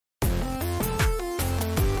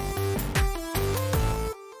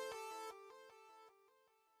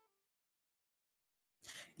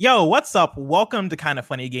Yo, what's up? Welcome to Kind of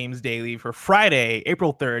Funny Games Daily for Friday,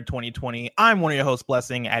 April 3rd, 2020. I'm one of your hosts,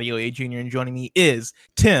 Blessing, Adioa Jr., and joining me is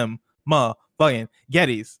Tim fucking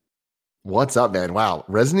Geddes. What's up, man? Wow,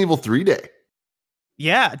 Resident Evil 3 Day.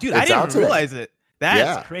 Yeah, dude, I didn't even realize it.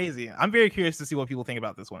 That's crazy. I'm very curious to see what people think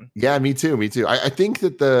about this one. Yeah, me too. I think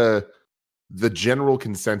that the general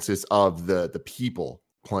consensus of the people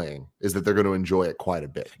playing is that they're going to enjoy it quite a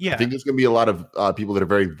bit. Yeah. I think there's going to be a lot of people that are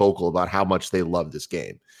very vocal about how much they love this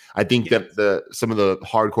game. I think that some of the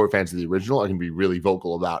hardcore fans of the original are going to be really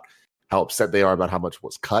vocal about how upset they are about how much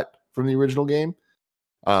was cut from the original game.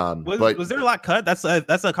 Was there a lot cut? That's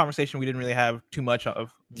a conversation we didn't really have too much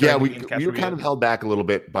of. Yeah, we were kind of held back a little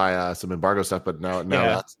bit by some embargo stuff, but now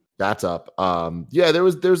that's up.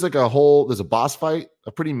 There's like there's a boss fight,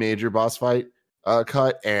 a pretty major boss fight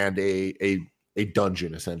cut, and a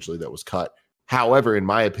dungeon essentially that was cut. However, in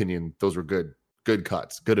my opinion, those were good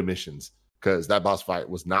cuts, good omissions, because that boss fight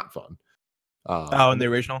was not fun. In the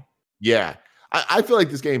original? Yeah. I feel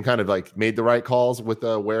like this game kind of like made the right calls with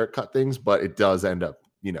where it cut things, but it does end up,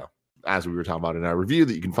 as we were talking about in our review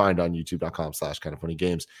that you can find on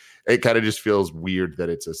youtube.com/kindoffunnygames. It kind of just feels weird that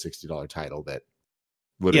it's a $60 title that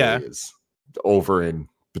literally is over in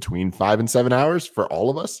between 5 and 7 hours for all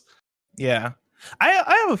of us. Yeah.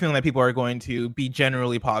 I have a feeling that people are going to be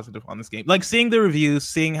generally positive on this game. Like seeing the reviews,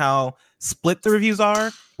 seeing how split the reviews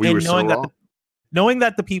are, knowing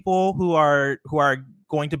that the people who are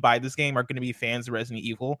going to buy this game are going to be fans of Resident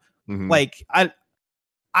Evil. Mm-hmm. Like I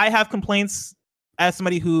have complaints as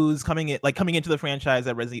somebody who's coming into the franchise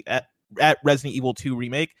at Resident Evil 2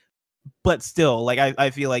 remake, but still, like I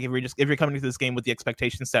feel like if you're coming to this game with the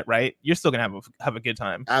expectation set right, you're still gonna have a good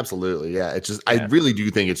time. Absolutely, yeah. It's just I really do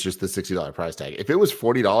think it's just the $60 price tag. If it was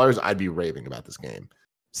 $40, I'd be raving about this game.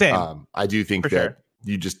 Same. I do think that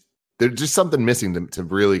there's just something missing to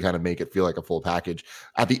really kind of make it feel like a full package.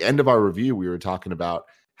 At the end of our review, we were talking about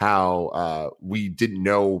how we didn't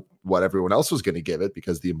know what everyone else was going to give it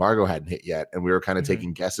because the embargo hadn't hit yet, and we were kind of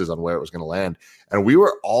taking guesses on where it was going to land, and we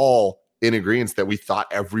were all in agreement that we thought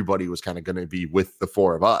everybody was kind of going to be with the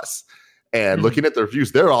four of us. And looking at the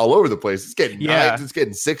reviews, they're all over the place. It's getting 9s, it's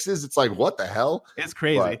getting 6s. It's like, what the hell? It's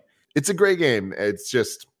crazy. But it's a great game. It's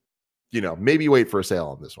just, maybe wait for a sale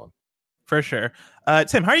on this one. For sure.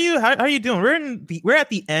 Tim, how are you doing? We're at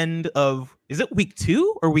the end of, is it week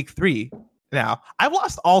 2 or week 3 now? I've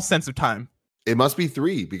lost all sense of time. It must be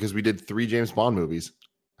 3 because we did 3 James Bond movies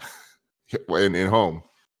in home.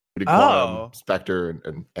 We did Quantum, Spectre,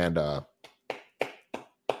 and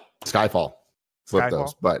Skyfall. Flip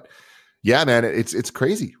those. But yeah, man, it's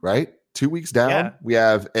crazy, right? 2 weeks down. Yeah. We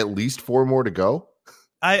have at least 4 more to go.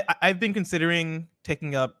 I've been considering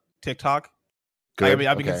taking up TikTok. I've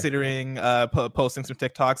been considering posting some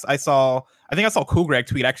TikToks. I think I saw Cool Greg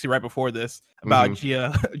tweet actually right before this about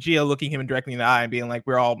Gia looking him directly in the eye and being like,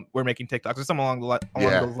 we're making TikToks or something along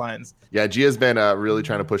those lines. Yeah, Gia's been really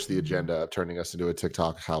trying to push the agenda of turning us into a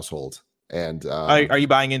TikTok household. And are you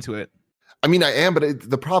buying into it? I mean, I am, but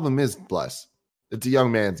the problem is, Bless, it's a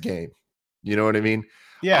young man's game. You know what I mean?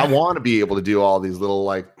 Yeah. I want to be able to do all these little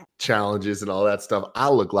like challenges and all that stuff. I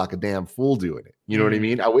look like a damn fool doing it. You know what I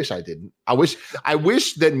mean? I wish I didn't. I wish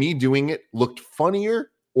that me doing it looked funnier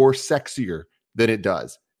or sexier than it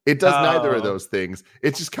does. It does neither of those things.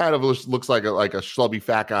 It just kind of looks like a schlubby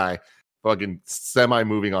fat guy fucking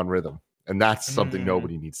semi-moving on rhythm. And that's something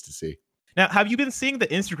nobody needs to see. Now, have you been seeing the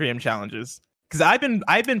Instagram challenges? Because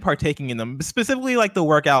I've been partaking in them, specifically like the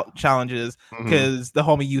workout challenges, because the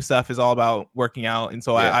homie Yusuf is all about working out, and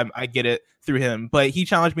so I get it through him. But he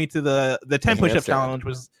challenged me to the 10 push-up challenge,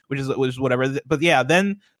 which is whatever. But yeah,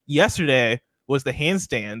 then yesterday was the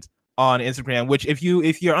handstand on Instagram, which if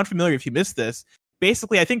you're unfamiliar, if you missed this,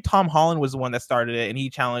 basically I think Tom Holland was the one that started it, and he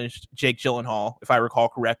challenged Jake Gyllenhaal, if I recall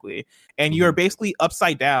correctly. And you're basically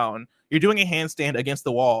upside down. You're doing a handstand against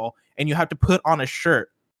the wall, and you have to put on a shirt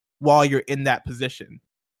while you're in that position.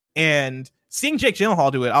 And seeing Jake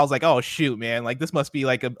Gyllenhaal do it, I was like, oh shoot, man, like this must be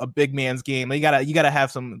like a big man's game. Like, you gotta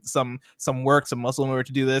have some work, some muscle in order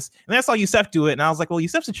to do this. And then I saw Yusuf do it, and I was like, well,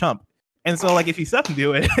 Yusuf's a chump. And so like if Yusuf can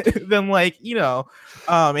do it, then like,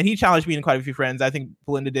 and he challenged me and quite a few friends. I think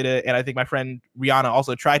Belinda did it, and I think my friend Rihanna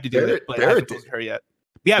also tried to do it, but I haven't posted her yet.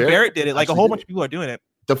 Yeah, Barrett did it. Like a whole bunch of people are doing it.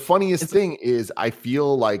 The funniest thing is I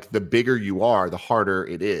feel like the bigger you are, the harder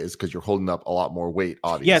it is because you're holding up a lot more weight,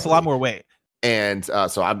 obviously. Yeah, it's a lot more weight. And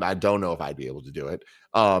so I don't know if I'd be able to do it.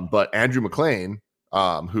 But Andrew McLean,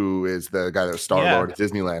 who is the guy that was Star-Lord at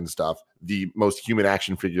Disneyland and stuff, the most human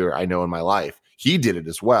action figure I know in my life, he did it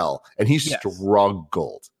as well. And he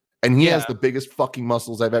struggled. And he has the biggest fucking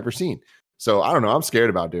muscles I've ever seen. So I don't know. I'm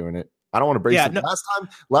scared about doing it. I don't want to break it. No.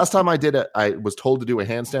 Last time I did it, I was told to do a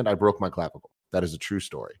handstand. I broke my clavicle. That is a true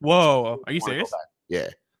story. Whoa, are you serious? Yeah.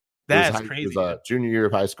 That's crazy. It was junior year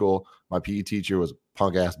of high school. My PE teacher was a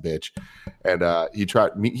punk ass bitch, and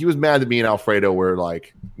he was mad that me and Alfredo were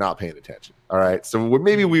like not paying attention. All right, so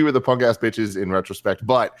maybe we were the punk ass bitches in retrospect,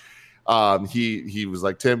 but he was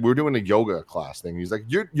like, Tim, we're doing a yoga class thing. He's like,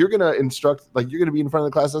 you're gonna instruct, like you're gonna be in front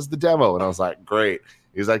of the class as the demo, and I was like, great.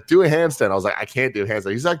 He's like, do a handstand. I was like, I can't do a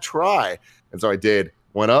handstand. He's like, try, and so I did.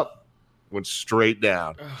 Went up, went straight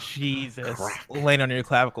down. Jesus, laying on your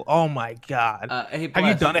clavicle. Oh my god. Hey, have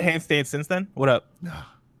you done a handstand since then? What up? No.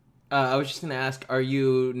 I was just gonna ask, are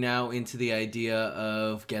you now into the idea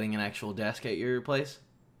of getting an actual desk at your place?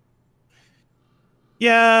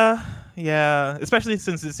 Yeah. Especially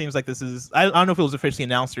since it seems like this is, I don't know if it was officially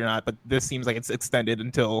announced or not, but this seems like it's extended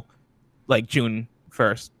until like June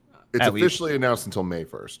 1st. It's officially announced until May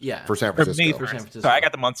 1st. Yeah. For San Francisco. May 1st. San Francisco. Sorry, I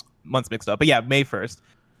got the months mixed up. But yeah, May 1st.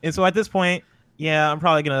 And so at this point, yeah, I'm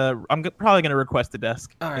probably gonna request the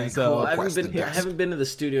desk. All right, so, cool. I haven't been to the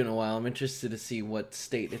studio in a while. I'm interested to see what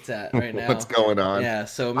state it's at right now. What's going on? Yeah,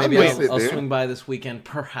 so maybe I'll swing by this weekend,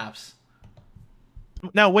 perhaps.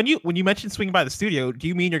 Now, when you mentioned swinging by the studio, do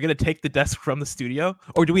you mean you're gonna take the desk from the studio,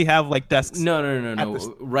 or do we have like desks?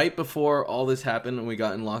 No. Right before all this happened and we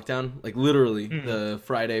got in lockdown, like literally the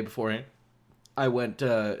Friday beforehand, I went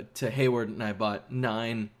to Hayward and I bought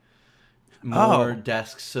 9 more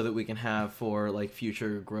desks so that we can have for like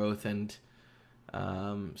future growth, and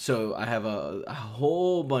so I have a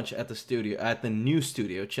whole bunch at the new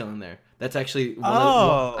studio chilling there. That's actually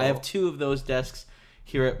I have 2 of those desks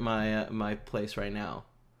here at my place right now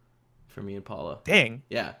for me and Paula. Dang.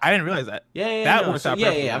 Yeah. I didn't realize that. Yeah. That works out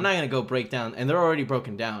perfectly. Yeah. I'm not gonna go break down, and they're already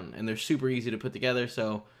broken down, and they're super easy to put together,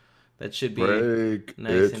 so that should be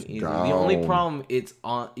nice and easy. Down. The only problem, it's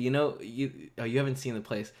on. You haven't seen the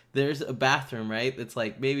place. There's a bathroom, right? That's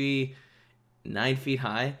like maybe 9 feet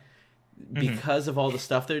high. Because of all the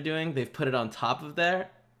stuff they're doing, they've put it on top of there,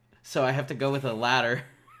 so I have to go with a ladder,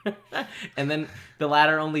 and then the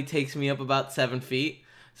ladder only takes me up about 7 feet.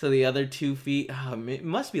 So the other 2 feet, it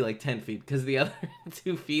must be like 10 feet, because the other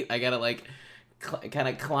 2 feet I gotta like kind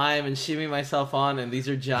of climb and shimmy myself on, and these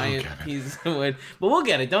are giant pieces of wood. But we'll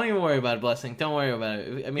get it. Don't even worry about it, Blessing. Don't worry about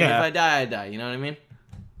it. I mean, if I die, I die. You know what I mean?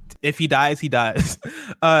 If he dies, he dies.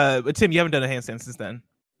 But Tim, you haven't done a handstand since then?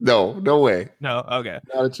 No way. No, okay.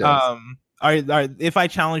 Not a chance. All right, if I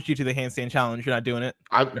challenged you to the handstand challenge, you're not doing it?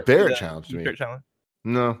 Barrett challenged me. Challenge?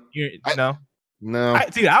 No. No.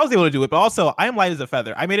 Dude, I was able to do it, but also I am light as a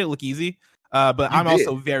feather. I made it look easy, but I'm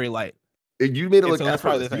also very light. You made it look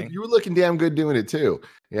effortless. You were looking damn good doing it too.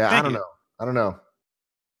 Yeah, I don't know.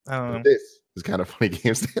 This is Kind of Funny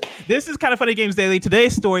Games. This is Kind of Funny Games Daily.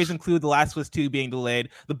 Today's stories include The Last of Us 2 being delayed,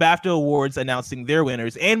 the BAFTA Awards announcing their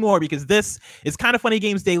winners, and more, because this is Kind of Funny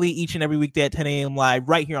Games Daily each and every weekday at 10 a.m. live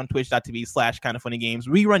right here on twitch.tv/kindoffunnygames.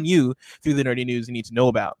 We run you through the nerdy news you need to know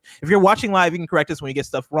about. If you're watching live, you can correct us when you get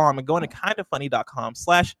stuff wrong and go into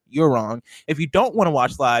kindoffunny.com/you're wrong. If you don't want to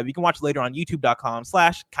watch live, you can watch later on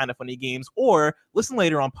youtube.com/kindoffunnygames, or listen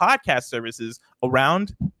later on podcast services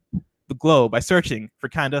around the globe by searching for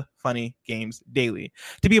Kinda Funny Games Daily.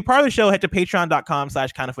 To be a part of the show, head to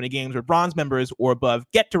patreon.com/kindoffunnygames, where bronze members or above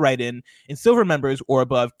get to write in, and silver members or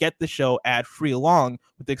above get the show ad-free along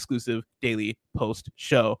with the exclusive daily post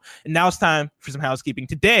show. And now it's time for some housekeeping.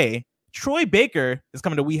 Today, Troy Baker is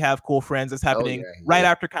coming to We Have Cool Friends. It's happening right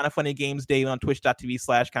after Kind of Funny Games Day on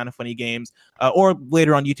twitch.tv/kindoffunnygames, or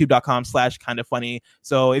later on youtube.com/kindoffunny.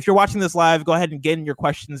 So if you're watching this live, go ahead and get in your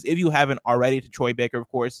questions if you haven't already to Troy Baker, of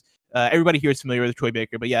course. Everybody here is familiar with Troy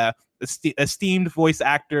Baker, but yeah, esteemed voice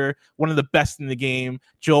actor, one of the best in the game.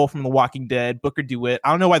 Joel from The Walking Dead, Booker DeWitt. I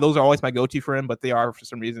don't know why those are always my go-to for him, but they are for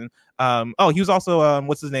some reason. He was also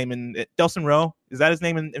what's his name in Delson Rowe? Is that his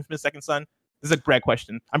name in Infamous Second Son? This is a great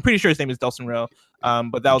question. I'm pretty sure his name is Delson Rowe,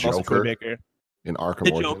 but that was also Troy Baker in Arkham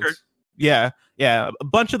Origins. Joker. Yeah, a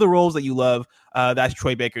bunch of the roles that you love. That's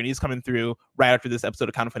Troy Baker, and he's coming through right after this episode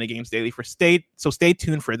of Kind of Funny Games Daily. So stay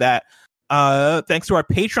tuned for that. Thanks to our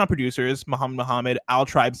Patreon producers, Muhammad, Al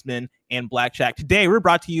Tribesman, and Black Jack. Today, we're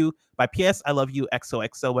brought to you by PS I Love You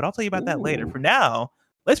XOXO, but I'll tell you about that later. For now,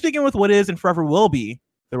 let's begin with what is and forever will be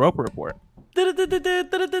the Roper Report.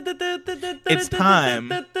 It's time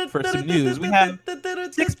for some news. We have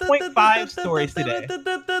 6.5 stories today.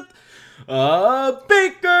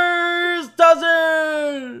 Baker's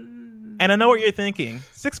dozen! And I know what you're thinking.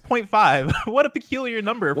 6.5. What a peculiar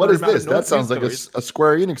number. What is this? That sounds like a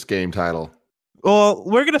Square Enix game title. Well,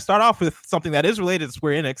 we're going to start off with something that is related to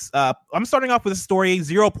Square Enix. I'm starting off with story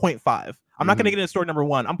 0.5. I'm not going to get into story number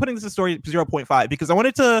 1. I'm putting this in story 0.5 because I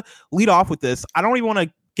wanted to lead off with this. I don't even want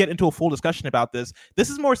to get into a full discussion about this. This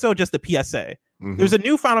is more so just a PSA. Mhm. There's a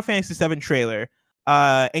new Final Fantasy VII trailer,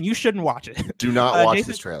 and you shouldn't watch it. Do not watch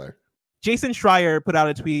this trailer. Jason Schreier put out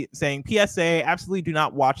a tweet saying, PSA, absolutely do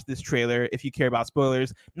not watch this trailer if you care about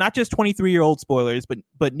spoilers. Not just 23-year-old spoilers,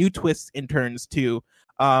 but new twists and turns too.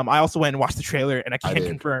 I also went and watched the trailer, and I can't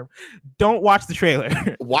confirm. Don't watch the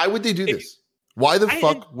trailer. Why would they do this? Why the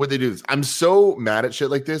fuck would they do this? I'm so mad at shit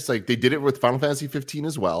like this. Like, they did it with Final Fantasy 15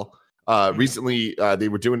 as well. Recently, they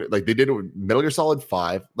were doing it, like, they did it with Metal Gear Solid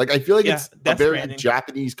 5. Like, I feel like it's a very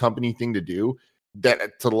Japanese company thing to do,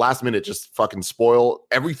 that to the last minute just fucking spoil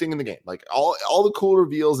everything in the game. Like, all the cool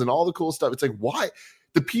reveals and all the cool stuff. It's like, why?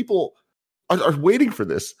 The people are waiting for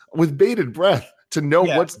this with bated breath to know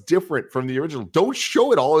what's different from the original. Don't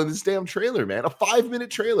show it all in this damn trailer, man. A 5-minute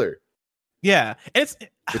trailer. Yeah. And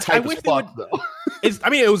it's hype as fuck, though.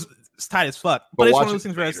 It was tight as fuck. But it's one of those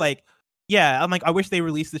things where it's like, yeah, I'm like, I wish they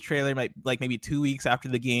released this trailer like maybe 2 weeks after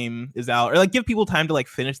the game is out, or like give people time to like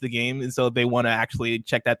finish the game, and so they want to actually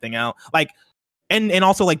check that thing out. Like, and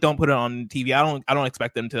also like don't put it on TV. I don't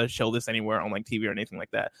expect them to show this anywhere on like TV or anything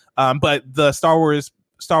like that. But the Star Wars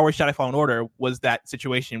Jedi Fallen Order was that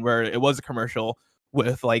situation where it was a commercial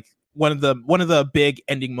with like one of the big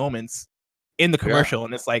ending moments in the commercial,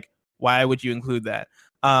 and it's like, why would you include that?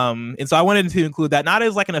 And so I wanted to include that, not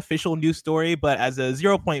as like an official news story, but as a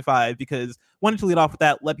 0.5, because wanted to lead off with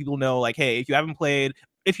that, let people know like, hey,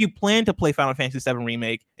 if you plan to play Final Fantasy VII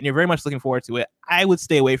Remake and you're very much looking forward to it, I would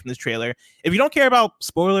stay away from this trailer. If you don't care about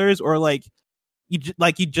spoilers, or like you're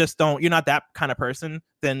not that kind of person,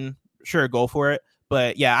 then sure, go for it.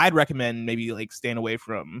 But yeah, I'd recommend maybe like staying away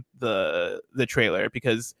from the trailer,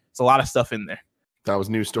 because it's a lot of stuff in there. That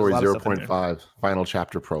was news story 0.5, final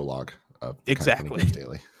chapter prologue of exactly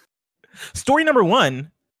Daily. Story number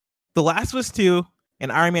 1, The Last of Us 2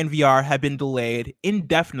 and Iron Man VR have been delayed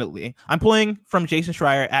indefinitely. I'm pulling from Jason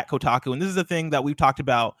Schreier at Kotaku, and this is the thing that we talked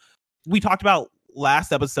about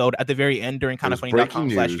last episode at the very end during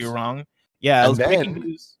kindafunny.com/you're wrong. Yeah, it was breaking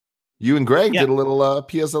news. You and Greg did a little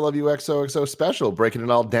PS I Love You XOXO special, breaking it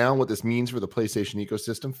all down, what this means for the PlayStation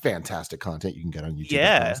ecosystem. Fantastic content you can get on YouTube.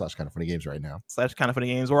 /KindaFunnyGames right now.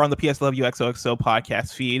 /KindaFunnyGames. We're on the PS I Love You XOXO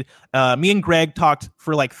podcast feed. Me and Greg talked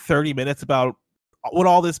for like 30 minutes about what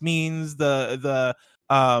all this means, the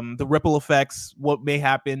ripple effects, what may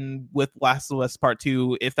happen with Last of Us Part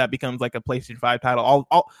 2 if that becomes like a PlayStation 5 title.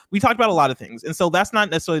 We talked about a lot of things, and so that's not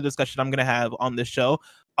necessarily the discussion I'm going to have on this show.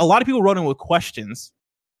 A lot of people wrote in with questions.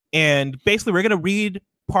 And basically, we're going to read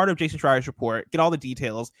part of Jason Schreier's report, get all the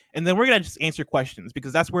details, and then we're going to just answer questions,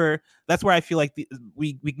 because that's where I feel like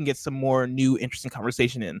we can get some more new, interesting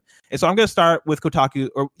conversation in. And so I'm going to start with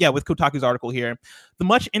Kotaku's article here. The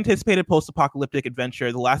much anticipated post-apocalyptic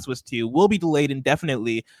adventure, The Last of Us 2, will be delayed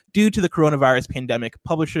indefinitely due to the coronavirus pandemic,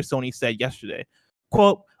 publisher Sony said yesterday.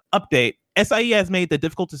 Quote, update. SIE has made the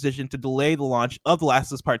difficult decision to delay the launch of The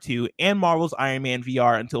Last of Us Part 2 and Marvel's Iron Man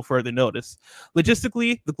VR until further notice.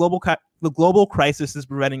 Logistically, the global crisis is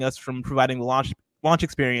preventing us from providing the launch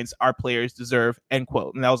experience our players deserve, end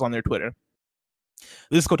quote. And that was on their Twitter.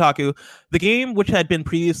 This is Kotaku. The game, which had been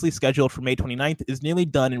previously scheduled for May 29th, is nearly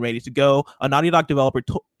done and ready to go. A Naughty Dog developer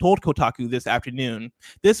told Kotaku this afternoon.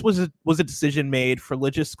 This was a decision made for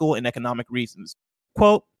logistical and economic reasons.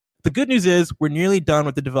 Quote, the good news is we're nearly done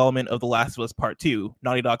with the development of The Last of Us Part 2,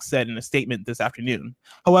 Naughty Dog said in a statement this afternoon.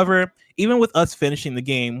 However, even with us finishing the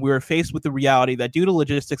game, we were faced with the reality that due to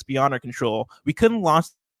logistics beyond our control, we couldn't launch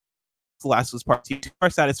The Last of Us Part 2 to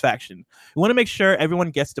our satisfaction. We want to make sure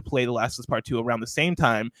everyone gets to play The Last of Us Part 2 around the same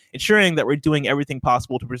time, ensuring that we're doing everything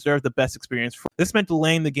possible to preserve the best experience. This meant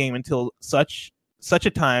delaying the game until such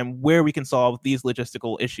a time where we can solve these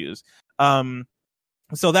logistical issues.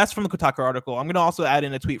 So that's from the Kotaku article. I'm going to also add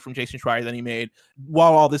in a tweet from Jason Schreier that he made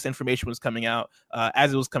while all this information was coming out,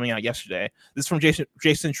 as it was coming out yesterday. This is from Jason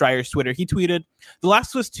Schreier's Twitter. He tweeted, The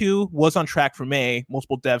Last of Us 2 was on track for May,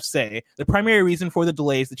 multiple devs say. The primary reason for the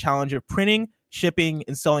delay is the challenge of printing, shipping,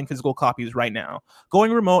 and selling physical copies right now.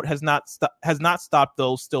 Going remote has not stopped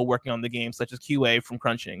those still working on the game, such as QA, from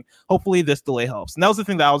crunching. Hopefully this delay helps. And that was the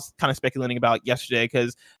thing that I was kind of speculating about yesterday,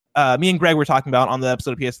 because me and Greg were talking about on the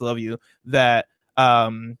episode of PS Love You that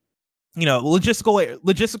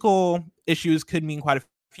logistical issues could mean quite a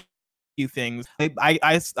few things.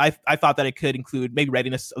 I thought that it could include maybe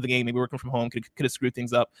readiness of the game, maybe working from home could have screwed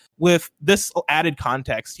things up. With this added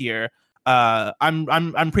context here,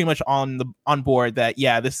 I'm pretty much on board that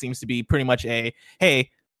this seems to be pretty much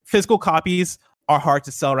hey, physical copies are hard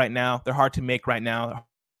to sell right now. They're hard to make right now.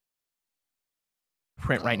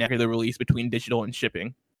 Print right now. The release between digital and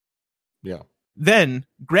shipping. Yeah. Then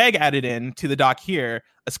Greg added in to the doc here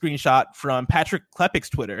a screenshot from Patrick Klepek's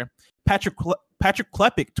Twitter. Patrick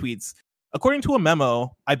Klepek tweets, according to a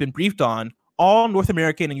memo I've been briefed on, all North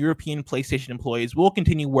American and European PlayStation employees will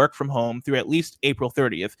continue work from home through at least April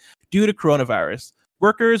 30th due to coronavirus.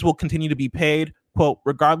 Workers will continue to be paid, quote,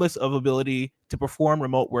 regardless of ability to perform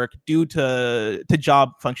remote work due to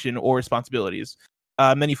job function or responsibilities.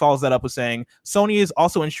 Then he follows that up with saying, Sony is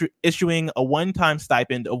also issuing a one-time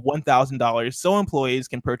stipend of $1,000 so employees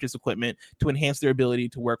can purchase equipment to enhance their ability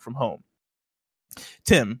to work from home.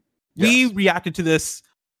 Tim, we reacted to this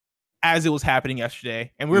as it was happening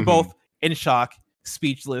yesterday, and we're both in shock,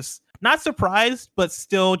 speechless, not surprised, but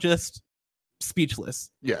still just speechless.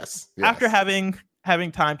 Yes. After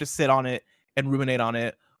having time to sit on it and ruminate on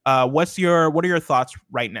it, what are your thoughts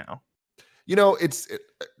right now? You know, it's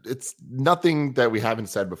nothing that we haven't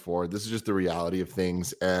said before. This is just the reality of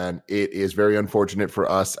things, and it is very unfortunate for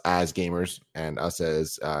us as gamers and us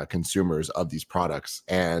as consumers of these products.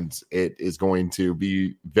 And it is going to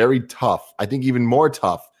be very tough. I think even more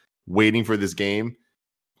tough waiting for this game,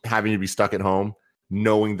 having to be stuck at home,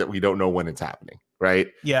 knowing that we don't know when it's happening, right?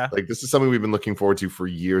 Yeah. Like, this is something we've been looking forward to for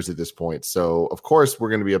years at this point. So of course we're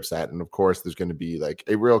going to be upset. And of course there's going to be like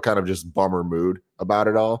a real kind of just bummer mood about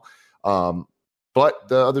it all. But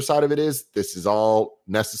the other side of it is this is all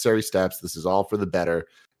necessary steps. This is all for the better.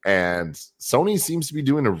 And Sony seems to be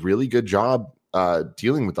doing a really good job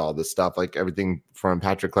dealing with all this stuff, like everything from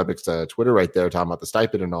Patrick Klepek's Twitter right there, talking about the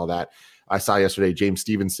stipend and all that. I saw yesterday James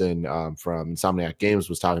Stevenson from Insomniac Games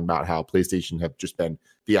was talking about how PlayStation have just been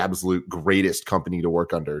the absolute greatest company to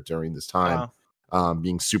work under during this time,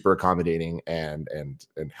 being super accommodating and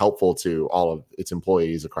helpful to all of its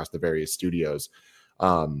employees across the various studios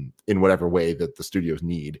in whatever way that the studios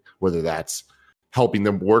need, whether that's helping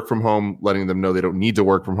them work from home, letting them know they don't need to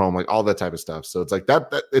work from home, like all that type of stuff. So it's like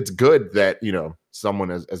that it's good that, you know, someone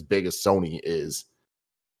as big as Sony is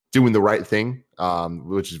doing the right thing,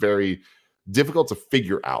 which is very difficult to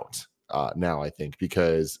figure out now, I think,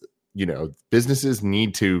 because, you know, businesses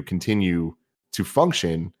need to continue to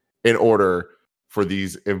function in order for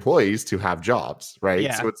these employees to have jobs, right?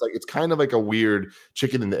 Yeah. So it's kind of like a weird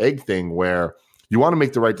chicken and the egg thing where you want to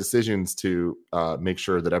make the right decisions to make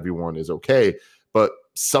sure that everyone is okay, but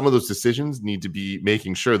some of those decisions need to be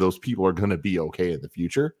making sure those people are going to be okay in the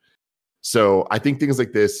future. So I think things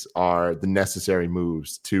like this are the necessary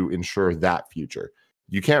moves to ensure that future.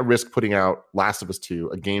 You can't risk putting out Last of Us 2,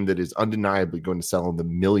 a game that is undeniably going to sell in the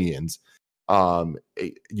millions.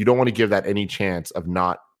 You don't want to give that any chance of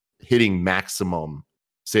not hitting maximum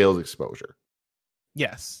sales exposure.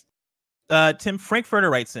 Yes. Tim Frankfurter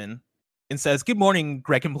writes in and says, good morning,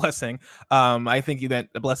 Greg and Blessing. I think you meant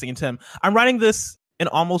Blessing and Tim. I'm writing this and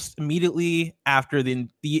almost immediately after the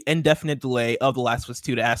indefinite delay of The Last of Us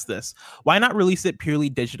 2 to ask this. Why not release it purely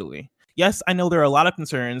digitally? Yes, I know there are a lot of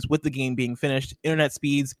concerns with the game being finished, internet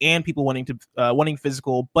speeds, and people wanting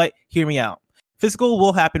physical, but hear me out. Physical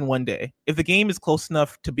will happen one day. If the game is close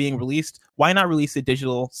enough to being released, why not release it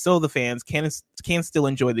digital so the fans can still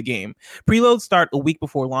enjoy the game? Preloads start a week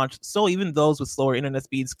before launch, so even those with slower internet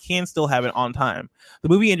speeds can still have it on time. The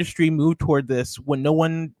movie industry moved toward this when no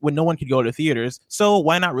one could go to theaters, so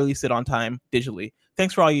why not release it on time digitally?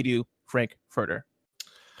 Thanks for all you do, Frank Furter.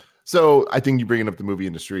 So I think you bringing up the movie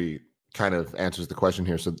industry kind of answers the question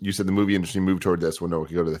here. So you said the movie industry moved toward this when no one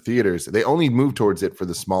could go to the theaters. They only moved towards it for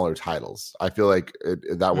the smaller titles. I feel like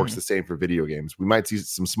that works the same for video games. We might see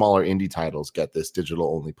some smaller indie titles get this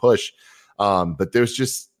digital only push. But there's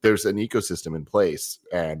an ecosystem in place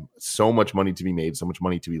and so much money to be made, so much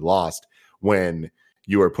money to be lost when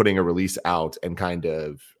you are putting a release out and kind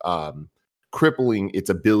of crippling its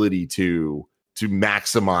ability to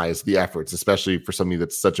maximize the efforts, especially for something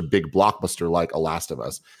that's such a big blockbuster like A Last of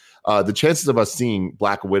Us. The chances of us seeing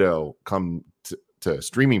Black Widow come to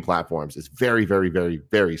streaming platforms is very, very, very,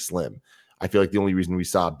 very slim. I feel like the only reason we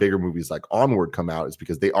saw bigger movies like Onward come out is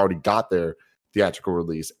because they already got their theatrical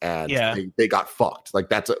release and they got fucked. Like,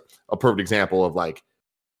 that's a perfect example of, like,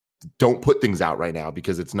 don't put things out right now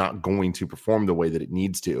because it's not going to perform the way that it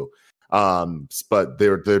needs to. But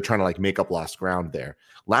they're trying to, like, make up lost ground there.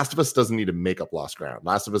 Last of Us doesn't need to make up lost ground.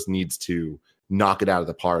 Last of Us needs to knock it out of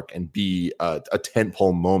the park and be a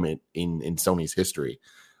tentpole moment in Sony's history.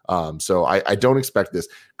 So I don't expect this.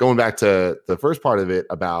 Going back to the first part of it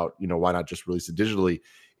about, you know, why not just release it digitally?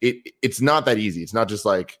 It's not that easy. It's not just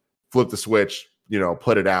like flip the switch, you know,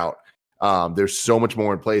 put it out. There's so much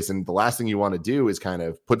more in place. And the last thing you want to do is kind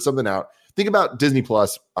of put something out. Think about Disney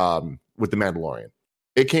Plus with The Mandalorian.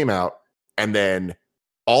 It came out and then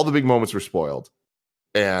all the big moments were spoiled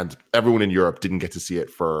and everyone in Europe didn't get to see it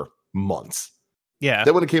for months. Yeah.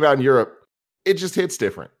 Then when it came out in Europe, it just hits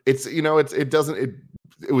different. It's,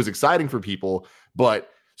 it was exciting for people, but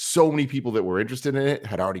so many people that were interested in it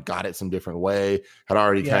had already got it some different way, had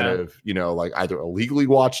already kind of, like either illegally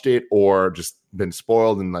watched it or just been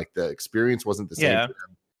spoiled, and like the experience wasn't the same for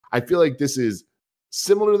them. I feel like this is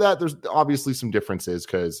similar to that. There's obviously some differences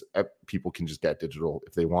because people can just get digital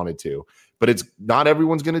if they wanted to, but it's not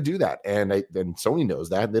everyone's going to do that. And Sony knows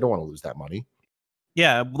that. They don't want to lose that money.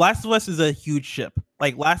 Yeah, Last of Us is a huge ship.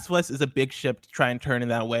 Like, Last of Us is a big ship to try and turn in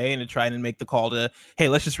that way and to try and make the call to, hey,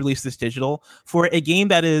 let's just release this digital for a game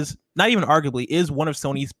that is not even arguably is one of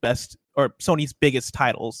Sony's best or Sony's biggest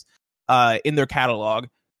titles in their catalog.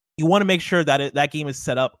 You want to make sure that that game is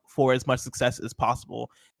set up for as much success as possible.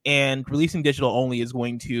 And releasing digital only is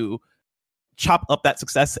going to chop up that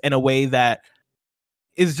success in a way that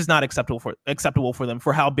is just not acceptable for them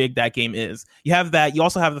for how big that game is. You have that. You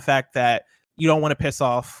also have the fact that you don't want to piss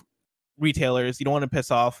off retailers. You don't want to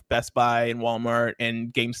piss off Best Buy and Walmart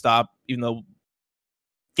and GameStop, even though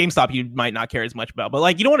GameStop you might not care as much about. But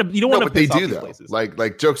like you don't want to piss off these places.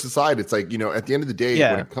 Like jokes aside, it's like, at the end of the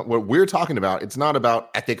day, what we're talking about, it's not about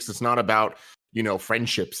ethics. It's not about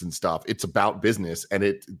friendships and stuff. It's about business,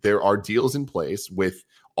 and there are deals in place with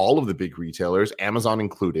all of the big retailers, Amazon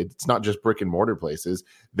included. It's not just brick and mortar places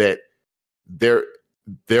that there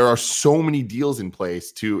are so many deals in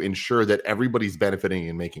place to ensure that everybody's benefiting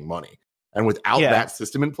and making money. And without that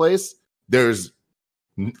system in place, there's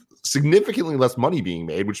significantly less money being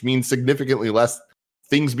made, which means significantly less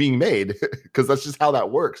things being made, because that's just how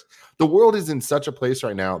that works. The world is in such a place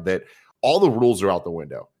right now that all the rules are out the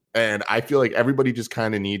window. And I feel like everybody just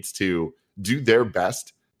kind of needs to do their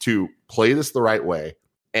best to play this the right way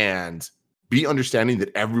and be understanding that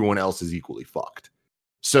everyone else is equally fucked.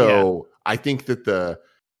 So I think that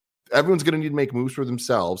everyone's going to need to make moves for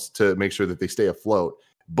themselves to make sure that they stay afloat.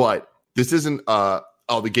 But this isn't,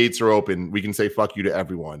 the gates are open, we can say fuck you to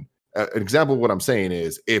everyone. An example of what I'm saying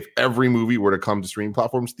is, if every movie were to come to streaming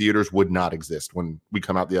platforms, theaters would not exist when we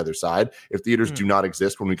come out the other side. If theaters do not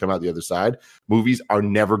exist when we come out the other side, movies are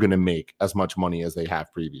never going to make as much money as they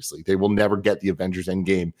have previously. They will never get the Avengers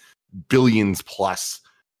Endgame billions plus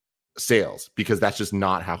sales, because that's just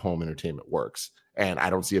not how home entertainment works. And I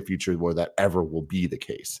don't see a future where that ever will be the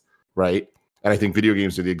case, right? And I think video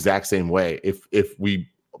games are the exact same way. If we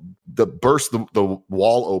burst the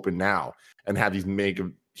wall open now and have these mega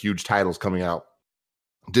huge titles coming out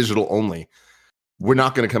digital only, we're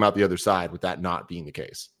not going to come out the other side with that not being the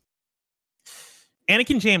case.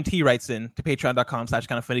 Anakin JMT writes in to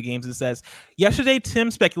patreon.com/kindoffunnygames and says, yesterday, Tim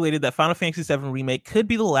speculated that Final Fantasy VII Remake could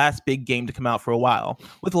be the last big game to come out for a while.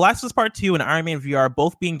 With The Last of Us Part 2 and Iron Man VR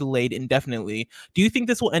both being delayed indefinitely, do you think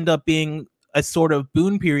this will end up being a sort of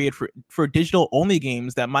boon period for digital-only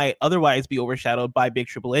games that might otherwise be overshadowed by big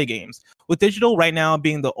AAA games? With digital right now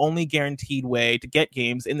being the only guaranteed way to get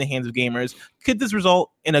games in the hands of gamers, could this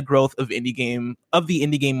result in a growth of the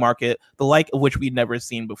indie game market, the like of which we'd never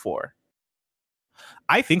seen before?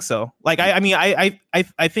 I think so. Like,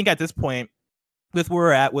 I think at this point, with where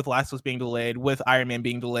we're at, with Last of Us being delayed, with Iron Man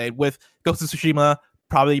being delayed, with Ghost of Tsushima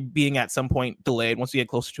probably being at some point delayed, once we get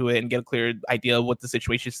closer to it and get a clear idea of what the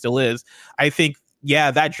situation still is, I think,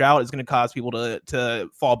 that drought is going to cause people to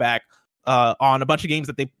fall back on a bunch of games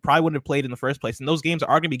that they probably wouldn't have played in the first place. And those games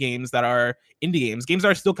are going to be games that are indie games that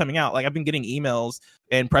are still coming out. Like, I've been getting emails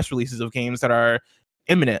and press releases of games that are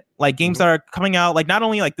imminent, like games that are coming out, like not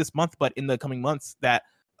only like this month, but in the coming months, that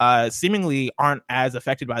seemingly aren't as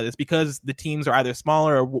affected by this because the teams are either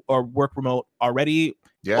smaller or work remote already,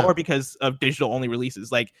 or because of digital only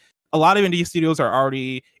releases. Like, a lot of indie studios are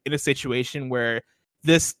already in a situation where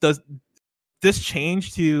this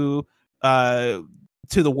change to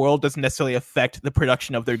the world doesn't necessarily affect the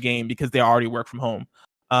production of their game because they already work from home,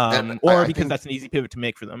 because that's an easy pivot to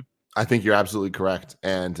make for them. I think you're absolutely correct.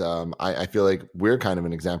 And I feel like we're kind of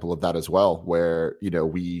an example of that as well, where,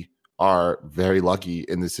 we are very lucky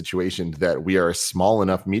in this situation that we are a small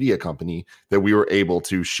enough media company that we were able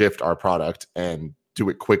to shift our product and do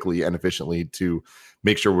it quickly and efficiently to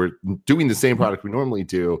make sure we're doing the same product we normally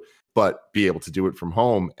do, but be able to do it from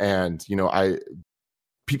home. And,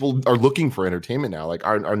 people are looking for entertainment now. Like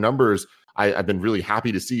our numbers, I've been really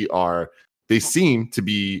happy to see they seem to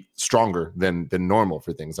be stronger than normal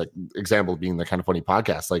for things. Like, example being the Kind of Funny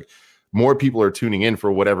podcast. Like, more people are tuning in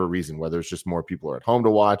for whatever reason, whether it's just more people are at home to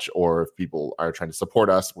watch, or if people are trying to support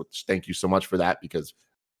us, which thank you so much for that, because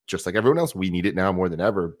just like everyone else, we need it now more than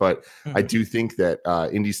ever. But I do think that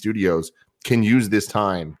indie studios can use this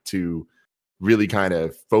time to really kind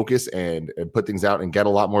of focus and put things out and get a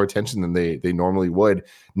lot more attention than they normally would,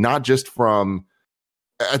 not just from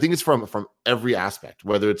I think it's from every aspect,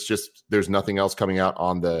 whether it's just there's nothing else coming out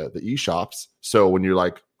on the eShops. So when you're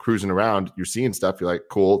like cruising around, you're seeing stuff, you're like,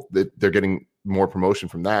 cool, they're getting more promotion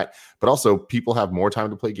from that. But also people have more time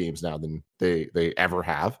to play games now than they ever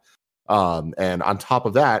have. And on top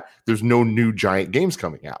of that, there's no new giant games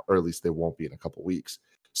coming out, or at least there won't be in a couple weeks.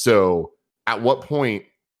 So at what point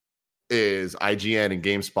is IGN and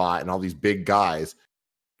GameSpot and all these big guys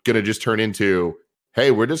going to just turn into,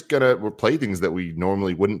 hey, we're play things that we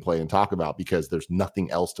normally wouldn't play and talk about because there's nothing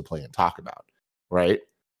else to play and talk about, right?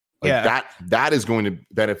 Like that is going to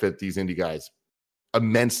benefit these indie guys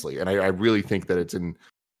immensely. And I really think that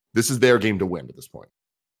this is their game to win at this point.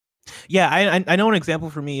 Yeah, I know an example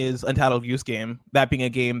for me is Untitled Goose Game, that being a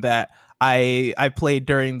game that I played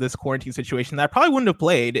during this quarantine situation that I probably wouldn't have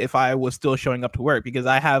played if I was still showing up to work, because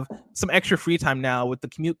I have some extra free time now with the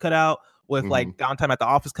commute cut out, with like downtime at the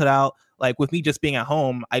office cut out. Like with me just being at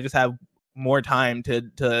home, I just have more time to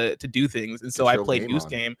do things. And so I played Goose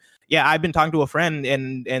Game. Yeah, I've been talking to a friend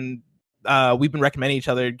and we've been recommending each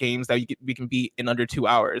other games that we can beat in under 2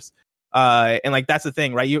 hours. And like that's the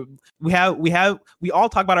thing, right? We all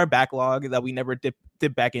talk about our backlog that we never dip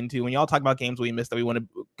back into. When you all talk about games we missed that we want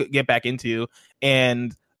to get back into,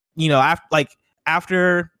 and you know,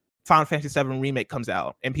 after Final Fantasy VII Remake comes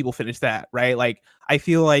out and people finish that, right? Like I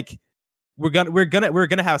feel like we're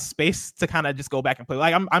gonna have space to kind of just go back and play.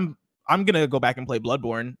 Like I'm gonna go back and play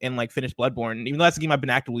Bloodborne and like finish Bloodborne, even though that's a game I've been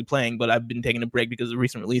actively playing, but I've been taking a break because of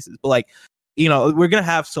recent releases. But like, you know, we're gonna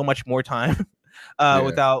have so much more time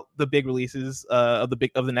without the big releases of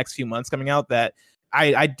the next few months coming out, that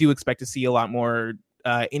I do expect to see a lot more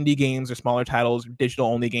indie games or smaller titles, digital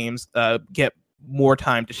only games get more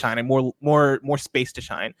time to shine and more space to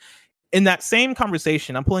shine. In that same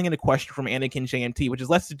conversation, I'm pulling in a question from Anakin JMT, which is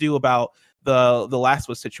less to do about the Last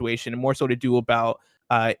of Us situation and more so to do about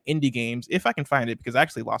indie games, if I can find it, because I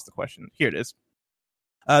actually lost the question. Here it is.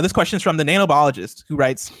 This question is from the Nanobiologist, who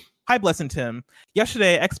writes, "Hi, Bless and Tim.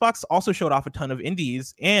 Yesterday, Xbox also showed off a ton of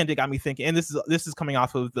indies, and it got me thinking." And this is coming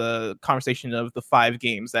off of the conversation of the 5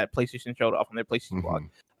 games that PlayStation showed off on their PlayStation blog,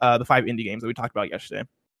 the 5 indie games that we talked about yesterday.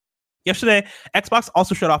 Yesterday, Xbox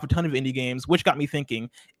also showed off a ton of indie games, which got me thinking,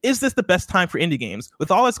 is this the best time for indie games? With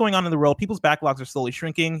all that's going on in the world, people's backlogs are slowly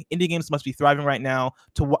shrinking. Indie games must be thriving right now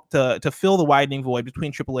to fill the widening void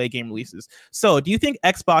between AAA game releases. So, do you think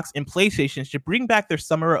Xbox and PlayStation should bring back their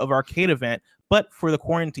Summer of Arcade event, but for the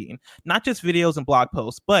quarantine? Not just videos and blog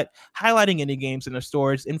posts, but highlighting indie games in their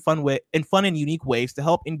stores in fun and unique ways to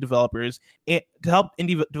help indie developers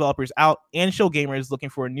out and show gamers looking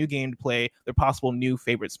for a new game to play their possible new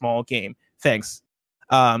favorite small game. Thanks.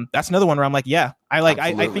 That's another one where I'm like, yeah,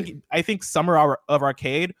 I think Summer of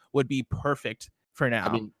Arcade would be perfect for now.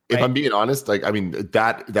 I mean, right? If I'm being honest, like, I mean,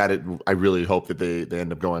 I really hope that they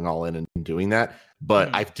end up going all in and doing that.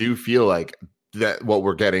 But I do feel like that what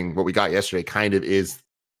we got yesterday kind of is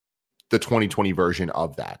the 2020 version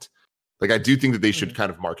of that. Like, I do think that they should kind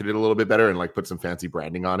of market it a little bit better and like put some fancy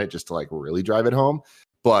branding on it just to like really drive it home.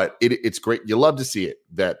 But it's great. You love to see it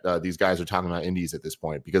that these guys are talking about indies at this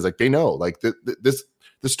point, because like they know like the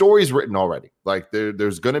story is written already. Like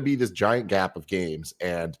there's going to be this giant gap of games,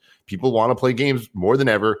 and people want to play games more than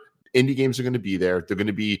ever. Indie games are going to be there. They're going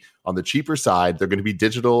to be on the cheaper side. They're going to be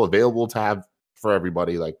digital, available to have for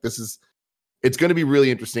everybody. Like it's going to be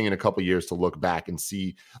really interesting in a couple years to look back and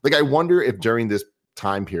see. Like, I wonder if during this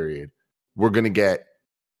time period we're going to get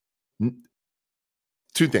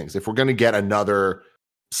 2 things. If we're going to get another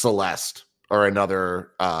Celeste or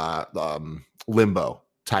another Limbo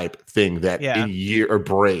type thing that or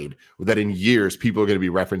Braid, that in years people are going to be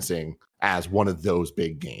referencing as one of those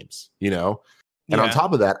big games, you know? And on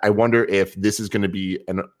top of that, I wonder if this is going to be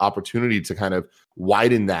an opportunity to kind of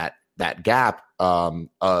widen that gap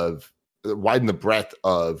widen the breadth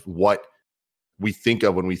of what we think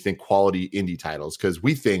of when we think quality indie titles, because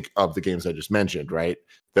we think of the games I just mentioned, right?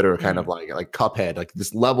 That are kind of like Cuphead, like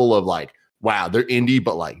this level of like, wow, they're indie,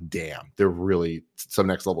 but like, damn, they're really some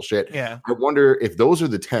next level shit. Yeah. I wonder if those are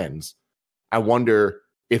the 10s. I wonder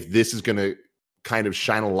if this is going to kind of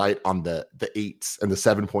shine a light on the 8s and the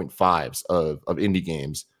 7.5s of indie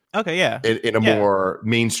games. Okay, yeah. In a more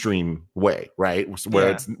mainstream way, right?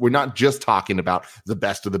 Where we're not just talking about the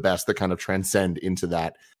best of the best that kind of transcend into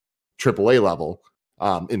that AAA level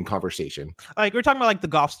in conversation. Like we're talking about like the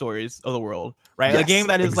Golf Stories of the world, right? Yes, a game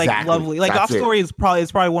that is like lovely. Like Golf Story is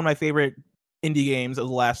probably one of my favorite indie games of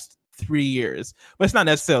the last 3 years, but it's not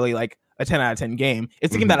necessarily like a 10 out of 10 game.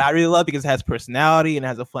 It's a game that I really love because it has personality and it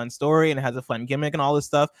has a fun story and it has a fun gimmick and all this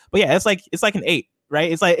stuff. But yeah, it's like an 8,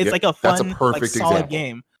 right? It's like a fun, like, solid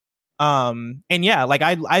game. And yeah, like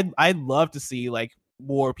I'd love to see like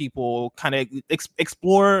more people kind of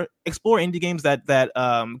explore indie games that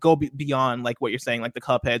go beyond like what you're saying, like the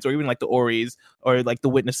Cupheads or even like the Oris or like the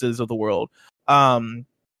Witnesses of the world.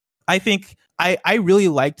 I think I really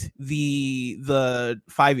liked the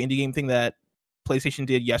 5 indie game thing that PlayStation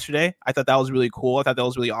did yesterday. I thought that was really cool. I thought that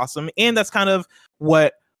was really awesome, and that's kind of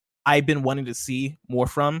what I've been wanting to see more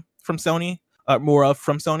from Sony.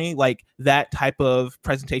 From Sony, like that type of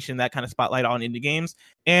presentation, that kind of spotlight on indie games.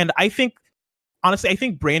 And I think, honestly, I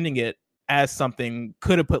think branding it as something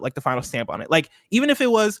could have put like the final stamp on it. Like even if it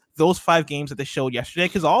was those 5 games that they showed yesterday,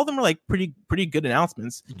 because all of them are like pretty good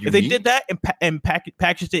announcements. If they did that and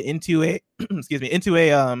packaged it into a into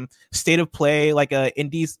a state of play, like a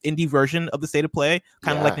indie version of the state of play,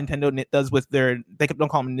 kind of like Nintendo does with their, they don't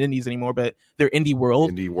call them indies anymore, but their indie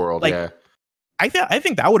world. Like, yeah. I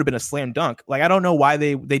think that would have been a slam dunk. Like I don't know why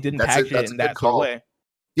they didn't package it in that sort of way.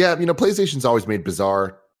 Yeah, PlayStation's always made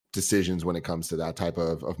bizarre decisions when it comes to that type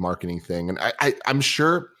of marketing thing, and I'm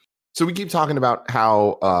sure. So we keep talking about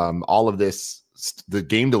how all of this, the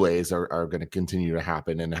game delays are going to continue to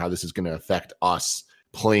happen, and how this is going to affect us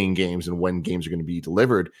playing games and when games are going to be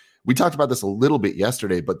delivered. We talked about this a little bit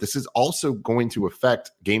yesterday, but this is also going to affect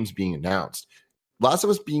games being announced. Last of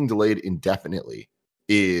Us being delayed indefinitely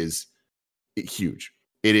is huge.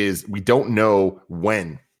 It is. We don't know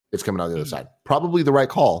when it's coming out the other side. Probably the right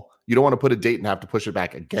call. You don't want to put a date and have to push it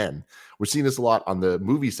back again. We're seeing this a lot on the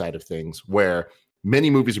movie side of things, where many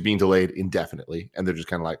movies are being delayed indefinitely, and they're just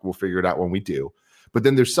kind of like, we'll figure it out when we do. But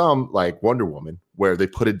then there's some like Wonder Woman where they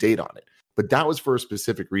put a date on it, but that was for a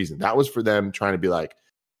specific reason. That was for them trying to be like,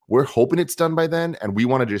 we're hoping it's done by then, and we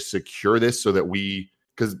want to just secure this so that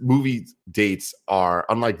because movie dates are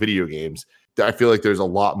unlike video games. I feel like there's a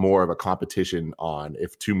lot more of a competition on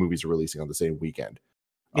if 2 movies are releasing on the same weekend.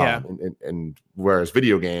 Yeah. And whereas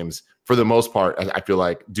video games, for the most part, I feel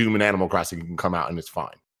like Doom and Animal Crossing can come out and it's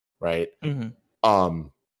fine. Right. Mm-hmm.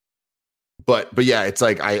 But yeah, it's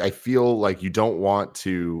like, I feel like you don't want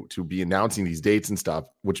to be announcing these dates and stuff,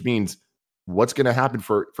 which means what's going to happen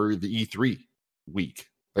for the E3 week?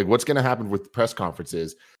 Like what's going to happen with press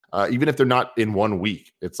conferences? Even if they're not in 1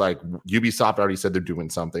 week, it's like Ubisoft already said they're doing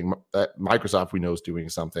something. Microsoft, we know, is doing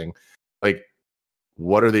something. Like,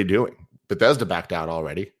 what are they doing? Bethesda backed out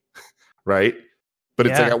already, right? But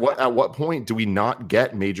it's like, at what point do we not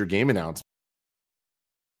get major game announcements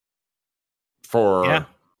for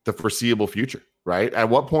the foreseeable future, right? At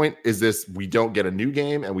what point is this, we don't get a new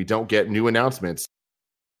game and we don't get new announcements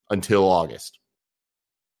until August?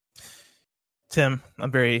 Tim,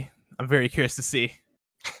 I'm very curious to see.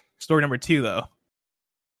 Story number 2, though,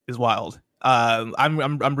 is wild.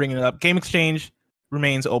 I'm bringing it up. Game Exchange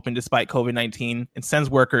remains open despite COVID-19 and sends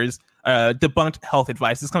workers debunked health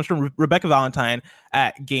advice. This comes from Rebecca Valentine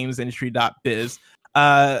at gamesindustry.biz.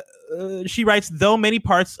 She writes, though many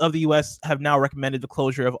parts of the U.S. have now recommended the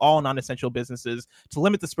closure of all non-essential businesses to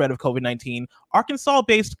limit the spread of COVID-19,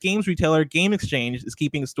 Arkansas-based games retailer Game Exchange is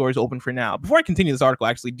keeping its doors open for now. Before I continue this article,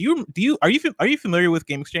 actually, are you familiar with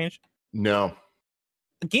Game Exchange? No.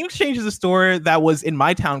 Game Exchange is a store that was in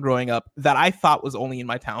my town growing up that I thought was only in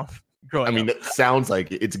my town growing up. It sounds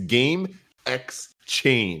like it. It's Game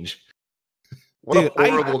Exchange. What a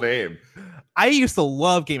horrible name. I used to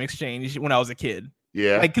love Game Exchange when I was a kid.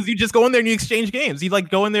 Yeah. Like, because you just go in there and you exchange games. You like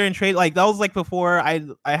go in there and trade. Like, that was like before I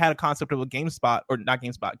had a concept of a GameSpot, or not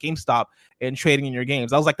GameSpot, GameStop, and trading in your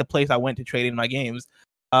games. That was like the place I went to trade in my games.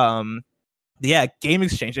 Yeah, Game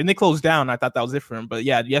Exchange. And they closed down. I thought that was different. But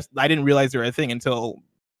yeah, yes, I didn't realize they were a thing until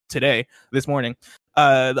this morning.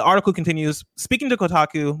 The article continues. Speaking to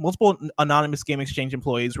Kotaku, multiple anonymous Game Exchange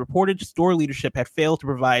employees reported store leadership had failed to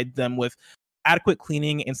provide them with adequate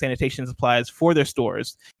cleaning and sanitation supplies for their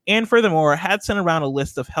stores, and furthermore had sent around a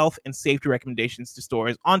list of health and safety recommendations to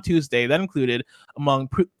stores on Tuesday that included, among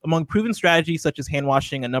proven strategies such as hand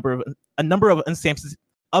washing, a number of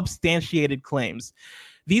unsubstantiated claims.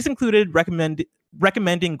 These included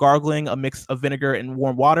recommending gargling a mix of vinegar and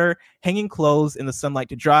warm water, hanging clothes in the sunlight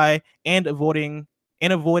to dry, and avoiding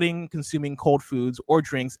consuming cold foods or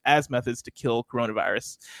drinks as methods to kill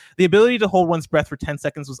coronavirus. The ability to hold one's breath for 10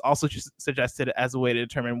 seconds was also suggested as a way to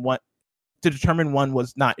determine one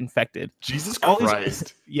was not infected. Jesus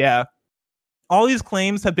Christ. All these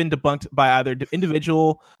claims have been debunked by either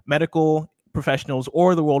individual medical professionals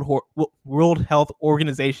or the World Health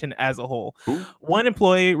Organization as a whole. Ooh. One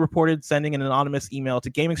employee reported sending an anonymous email to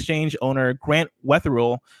Game Exchange owner Grant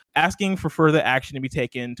Wetherill asking for further action to be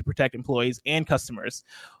taken to protect employees and customers.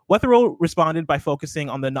 Wetherill responded by focusing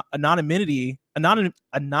on the anonymity. I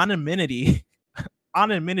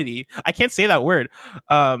can't say that word,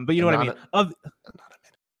 but you know what I mean.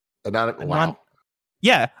 Wow.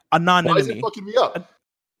 Yeah, Why is it anonymity. fucking me up?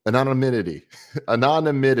 Anonymity.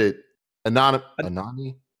 Anonymity.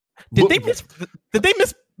 Anony. Did they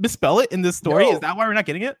misspell it in this story? No. Is that why we're not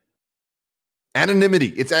getting it?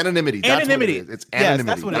 Anonymity. It's anonymity. Anonymity. That's what it is. It's anonymity. Yes,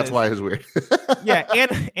 that's what that's why it's weird. Yeah,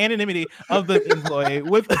 and anonymity of the employee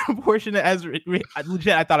with a portion as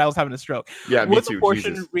legit. I thought I was having a stroke. Yeah, me with too. a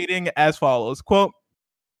portion Jesus. reading as follows: "Quote: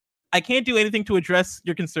 I can't do anything to address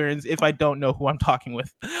your concerns if I don't know who I'm talking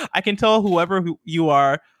with. I can tell whoever you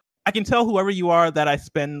are that I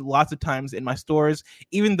spend lots of times in my stores,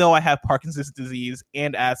 even though I have Parkinson's disease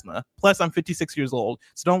and asthma. Plus, I'm 56 years old,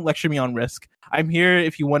 so don't lecture me on risk. I'm here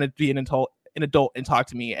if you want to be an adult and talk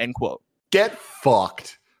to me." End quote. Get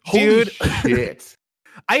fucked. Dude. Holy shit.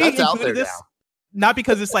 I That's out included there this now. not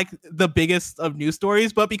because it's like the biggest of news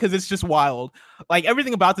stories, but because it's just wild. Like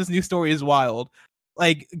everything about this news story is wild.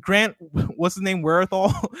 Like Grant, what's his name,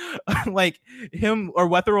 Wherethal, like him or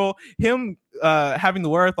Wetherill, him having the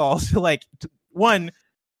wherewithal to one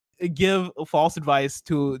give false advice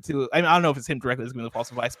to I mean, I don't know if it's him directly that's giving the false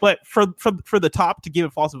advice, but for the top to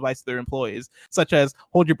give false advice to their employees, such as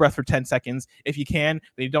hold your breath for 10 seconds if you can.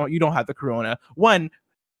 You don't have the corona. One,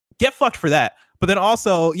 get fucked for that. But then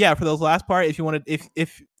also, yeah, for those last part, if you want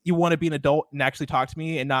to be an adult and actually talk to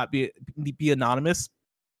me and not be anonymous,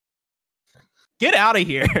 get out of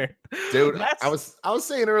here. Dude, I was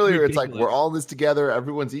saying earlier, ridiculous. It's like we're all in this together,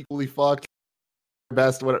 everyone's equally fucked.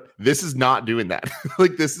 Best whatever. This is not doing that.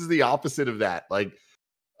 Like this is the opposite of that. Like,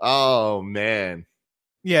 oh man.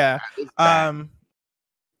 Yeah.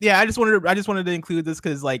 Yeah, I just wanted to include this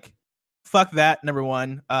because like fuck that, number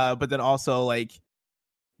one. But then also like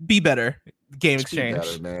be better. Game Exchange. Be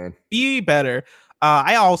better, man. Be better.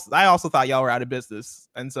 I also thought y'all were out of business,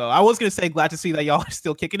 and so I was gonna say glad to see that y'all are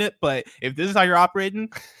still kicking it. But if this is how you're operating,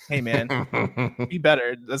 hey man, be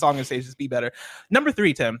better. That's all I'm gonna say is just be better. Number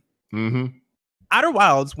 3, Tim. Mm-hmm. Outer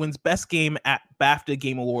Wilds wins Best Game at BAFTA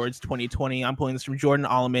Game Awards 2020. I'm pulling this from Jordan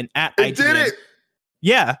Alleman at IGN. It did it.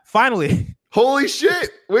 Yeah, finally. Holy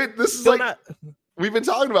shit! Wait, this is like we've been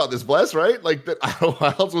talking about this, Bless, right? Like that Outer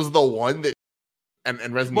Wilds was the one that and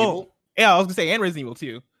Resident Evil. Yeah, I was gonna say and Resident Evil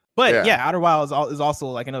 2. But yeah, Outer Wilds is also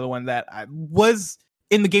like another one that I was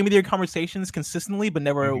in the Game of the Year conversations consistently, but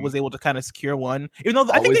never was able to kind of secure one. Even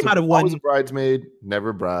though I think they might have won. Always a bridesmaid,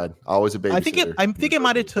 never bride. Always a babysitter. I think it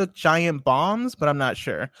might have took Giant Bombs, but I'm not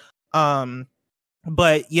sure.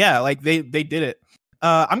 But yeah, like they did it.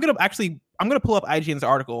 I'm gonna pull up IGN's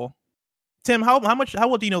article. Tim, how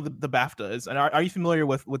well do you know the BAFTA is, and are you familiar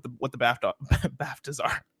with what the BAFTAs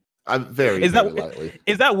are? I'm very lightly.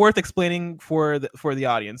 Is that worth explaining for the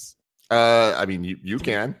audience? I mean, you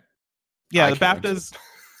can. Yeah, the BAFTAs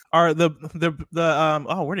are the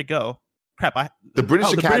where'd it go? Crap! The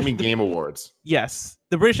British Academy Game Awards. Yes,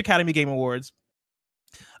 the British Academy Game Awards.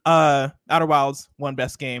 Outer Wilds won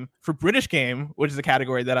Best Game. For British Game, which is a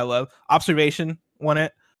category that I love, Observation won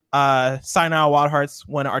it. Sayonara Wild Hearts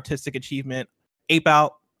won Artistic Achievement. Ape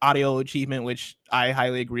Out Audio Achievement, which I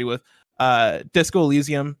highly agree with. Disco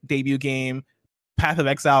Elysium debut game, Path of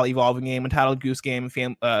Exile evolving game, Untitled Goose Game,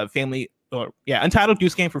 Untitled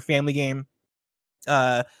Goose Game for family game.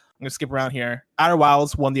 I'm gonna skip around here. Outer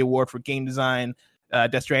Wilds won the award for game design.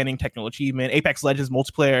 Death Stranding technical achievement, Apex Legends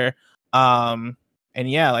multiplayer. And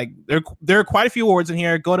yeah, like there are quite a few awards in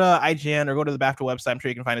here. Go to IGN or go to the BAFTA website. I'm sure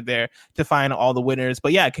you can find it there to find all the winners.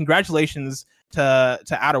 But yeah, congratulations to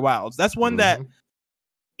Outer Wilds. That's one that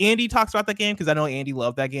Andy talks about that game because I know Andy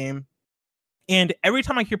loved that game. And every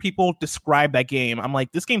time I hear people describe that game, I'm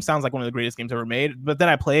like, this game sounds like one of the greatest games ever made. But then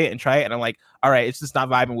I play it and try it, and I'm like, all right, it's just not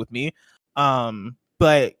vibing with me.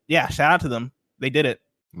 But yeah, shout out to them. They did it.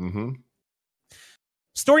 Mm-hmm.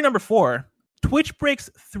 Story number 4. Twitch breaks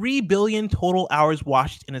 3 billion total hours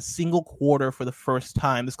watched in a single quarter for the first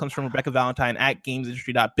time. This comes from Rebecca Valentine at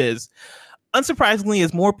gamesindustry.biz. Unsurprisingly,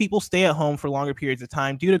 as more people stay at home for longer periods of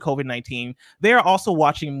time due to COVID-19, they are also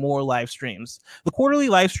watching more live streams. The quarterly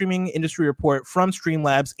live streaming industry report from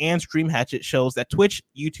Streamlabs and StreamHatchet shows that Twitch,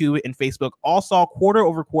 YouTube, and Facebook all saw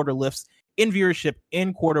quarter-over-quarter lifts in viewership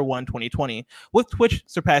in Q1 2020, with Twitch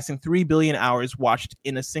surpassing 3 billion hours watched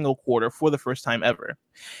in a single quarter for the first time ever.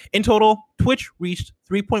 In total, Twitch reached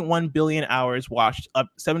 3.1 billion hours watched, up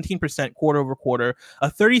 17% quarter-over-quarter, a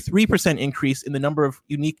 33% increase in the number of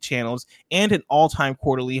unique channels, and an all-time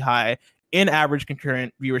quarterly high in average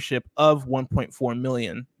concurrent viewership of 1.4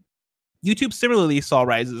 million. YouTube similarly saw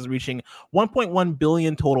rises, reaching 1.1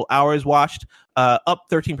 billion total hours watched, up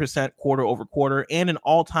 13% quarter over quarter, and an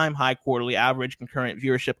all-time high quarterly average concurrent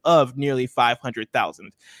viewership of nearly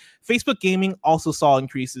 500,000. Facebook Gaming also saw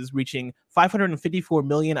increases, reaching 554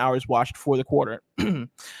 million hours watched for the quarter.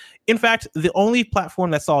 In fact, the only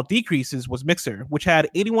platform that saw decreases was Mixer, which had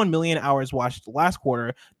 81 million hours watched last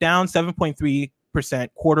quarter, down 7.3%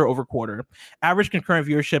 quarter over quarter. Average concurrent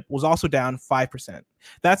viewership was also down 5%.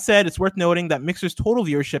 That said, it's worth noting that Mixer's total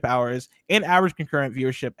viewership hours and average concurrent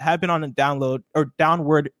viewership have been on a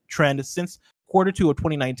downward trend since quarter two of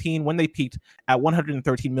 2019, when they peaked at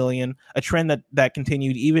 113 million, a trend that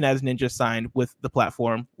continued even as Ninja signed with the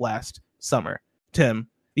platform last summer. Tim,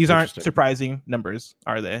 these aren't surprising numbers,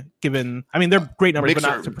 are they? Given, I mean, they're great numbers, but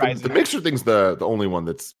not surprising. The Mixer thing's the only one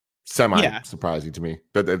that's surprising to me,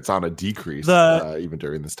 that it's on a decrease even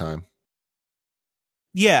during this time.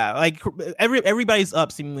 Yeah, like everybody's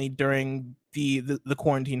up seemingly during the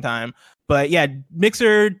quarantine time, but yeah,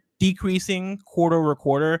 Mixer decreasing quarter over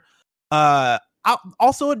quarter.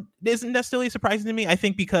 Also, it isn't necessarily surprising to me. I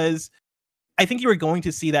think because I think you were going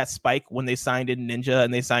to see that spike when they signed in Ninja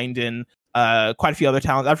and they signed in quite a few other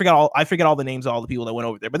talents. I forget all the names of all the people that went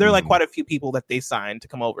over there, but there are like quite a few people that they signed to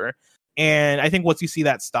come over. And I think once you see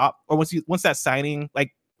that stop, or once that signing,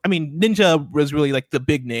 like, I mean, Ninja was really like the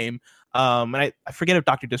big name. And I forget if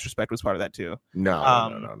Dr. Disrespect was part of that too.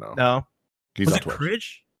 No. He's was it Twitch.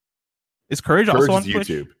 Courage? Is Courage also on Twitch?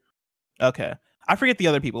 YouTube. Okay. I forget the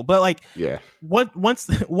other people, but like, yeah. Once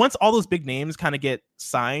all those big names kind of get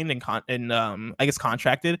signed and I guess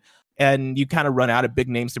contracted, and you kind of run out of big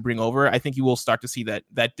names to bring over, I think you will start to see that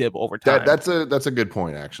dip over time. That's a good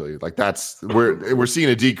point, actually. Like we're seeing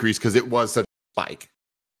a decrease because it was such a spike.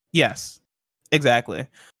 Yes, exactly.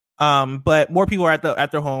 But more people are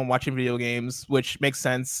at their home watching video games, which makes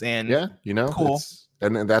sense. And yeah, cool.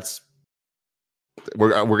 And that's we're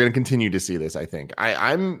going to continue to see this. I think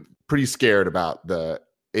I'm pretty scared about the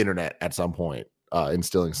internet at some point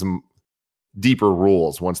instilling some deeper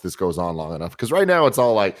rules once this goes on long enough, because right now it's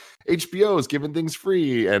all like HBO is giving things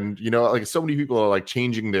free, and like so many people are like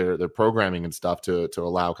changing their programming and stuff to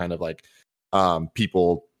allow kind of like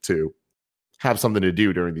people to have something to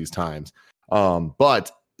do during these times.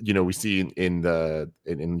 But we see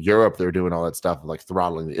in Europe they're doing all that stuff like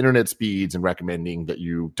throttling the internet speeds and recommending that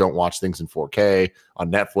you don't watch things in 4K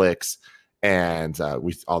on Netflix, and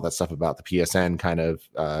all that stuff about the PSN kind of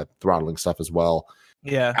throttling stuff as well.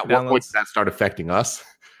 Yeah. At what point did that start affecting us?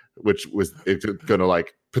 Which was it's going to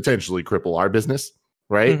like potentially cripple our business,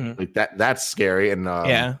 right? Mm-hmm. Like that's scary. And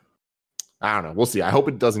yeah, I don't know. We'll see. I hope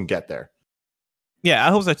it doesn't get there. Yeah, I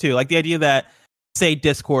hope so too. Like the idea that, say,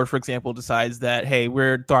 Discord, for example, decides that, hey,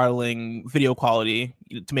 we're throttling video quality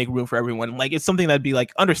to make room for everyone. Like it's something that'd be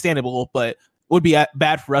like understandable, but would be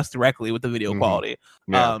bad for us directly with the video quality.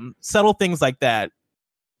 Yeah. Subtle things like that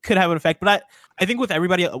could have an effect, but I think with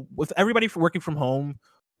everybody working from home,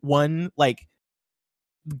 one, like,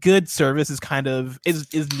 good service is kind of is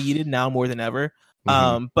needed now more than ever.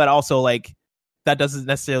 But also, like, that doesn't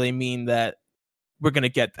necessarily mean that we're gonna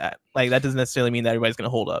get that. Like, that doesn't necessarily mean that everybody's gonna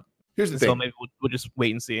hold up. Here's the thing. So maybe we'll just wait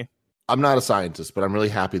and see. I'm not a scientist, but I'm really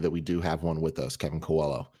happy that we do have one with us, Kevin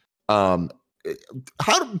Coelho. How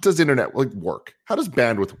does internet work? How does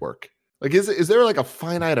bandwidth work? Like, is there like a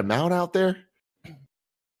finite amount out there?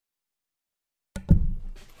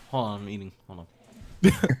 Hold on, I'm eating. Hold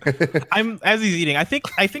on. As he's eating, I think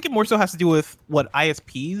it more so has to do with what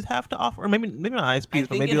ISPs have to offer, or maybe not ISPs,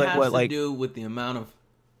 but maybe like what, like, do with the amount of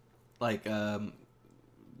like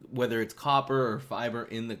whether it's copper or fiber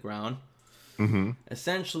in the ground. Mm-hmm.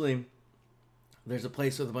 Essentially, there's a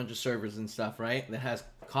place with a bunch of servers and stuff, right? That has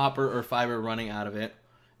copper or fiber running out of it,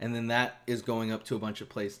 and then that is going up to a bunch of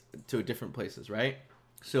different places, right?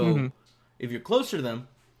 So if you're closer to them,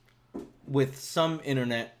 with some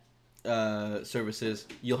internet services,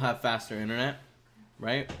 you'll have faster internet,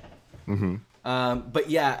 right? But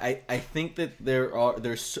yeah, I think that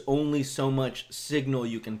there's only so much signal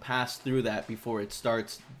you can pass through that before it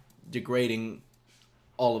starts degrading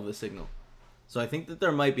all of the signal. So I think that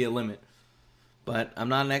there might be a limit, but I'm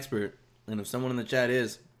not an expert, and if someone in the chat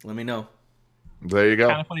is, let me know. There you go.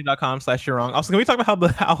 Kindoffunny.com/you're Also, can we talk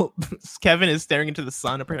about how Kevin is staring into the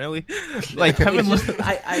sun? Apparently, like Kevin.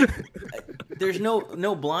 There's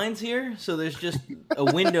no blinds here, so there's just a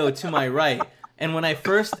window to my right. And when I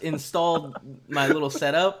first installed my little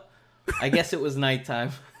setup, I guess it was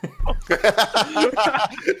nighttime.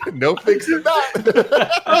 No fixing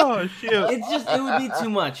that. Oh shoot! It would be too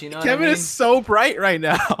much, Kevin is so bright right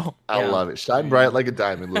now. I love it. Shine bright like a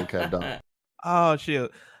diamond, little Kev. Oh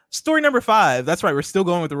shoot! Story number 5. That's right. We're still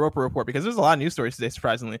going with the Roper Report because there's a lot of news stories today,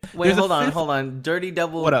 surprisingly. Wait, hold on. Dirty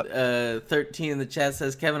Double 13 in the chat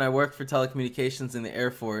says, Kevin, I work for telecommunications in the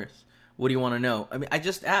Air Force. What do you want to know? I mean, I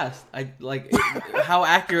just asked. How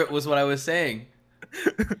accurate was what I was saying?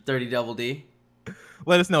 Dirty Double D.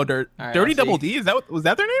 Let us know, Dirt. Right, Dirty Double D? Was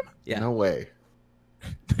that their name? Yeah. No way.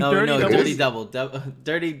 Dirty Double.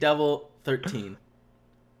 Dirty Double 13.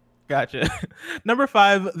 Gotcha. Number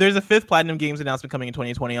 5, there's a 5th Platinum Games announcement coming in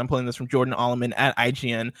 2020. I'm pulling this from Jordan Alleman at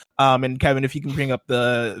IGN. And Kevin, if you can bring up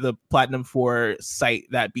the Platinum 4 site,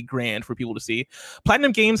 that'd be grand for people to see.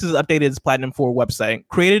 Platinum Games has updated its Platinum 4 website,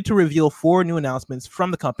 created to reveal 4 new announcements from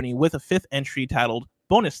the company with a 5th entry titled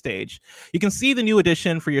Bonus Stage. You can see the new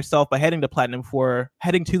edition for yourself by heading to the Platinum 4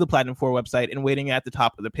 website and waiting at the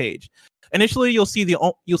top of the page. Initially, you'll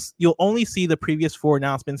only see the previous 4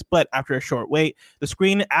 announcements, but after a short wait, the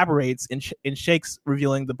screen aberrates and shakes,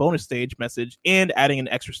 revealing the bonus stage message and adding an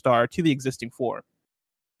extra star to the existing 4.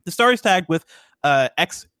 The star is tagged with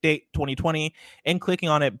X date 2020, and clicking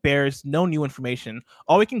on it bears no new information.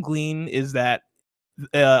 All we can glean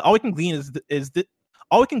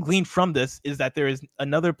from this is that there is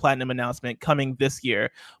another Platinum announcement coming this year.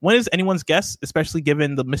 When is anyone's guess, especially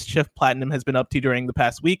given the mischief Platinum has been up to during the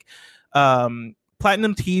past week?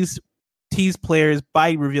 Platinum teased players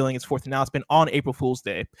by revealing its 4th announcement on April Fool's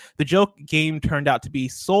Day. The joke game turned out to be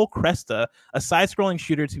Sol Cresta, a side-scrolling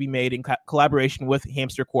shooter to be made in collaboration with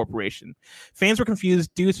Hamster Corporation. Fans were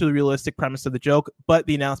confused due to the realistic premise of the joke, but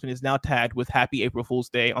the announcement is now tagged with Happy April Fool's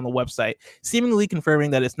Day on the website, seemingly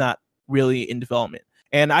confirming that it's not really in development.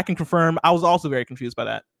 And I can confirm I was also very confused by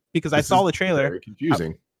that because I saw the trailer. Very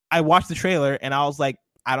confusing. I watched the trailer and I was like,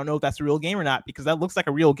 I don't know if that's a real game or not because that looks like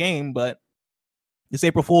a real game, but it's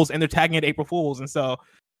April Fool's and they're tagging it April Fool's. And so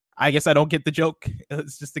I guess I don't get the joke.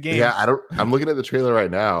 It's just a game. Yeah, I'm looking at the trailer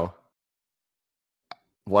right now.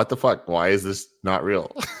 What the fuck? Why is this not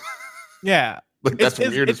real? Yeah. That's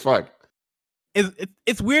weird as fuck.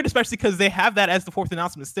 It's weird, especially because they have that as the 4th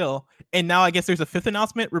announcement still. And now I guess there's a 5th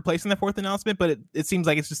announcement replacing the 4th announcement, but it seems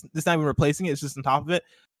like it's not even replacing it. It's just on top of it.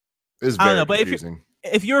 It's very confusing.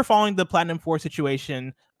 If you're following the Platinum 4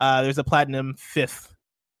 situation, there's a Platinum 5th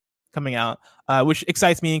coming out, which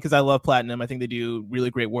excites me because I love Platinum. I think they do really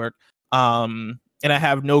great work. And I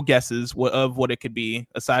have no guesses of what it could be,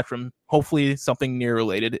 aside from hopefully something near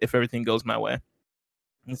related if everything goes my way.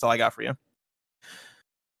 That's all I got for you.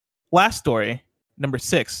 Last story, number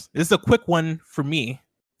 6. This is a quick one for me.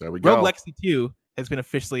 There we go. Rogue Legacy 2 has been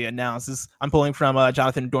officially announced. I'm pulling from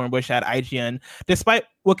Jonathan Dornbush at IGN. Despite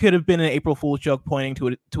what could have been an April Fool's joke pointing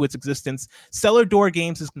to its existence, Cellar Door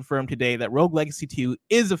Games has confirmed today that Rogue Legacy 2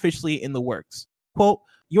 is officially in the works. Quote,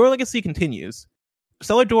 "Your legacy continues."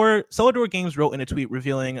 Cellar Door Games wrote in a tweet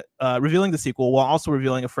revealing the sequel while also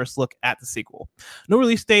revealing a first look at the sequel. No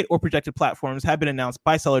release date or projected platforms have been announced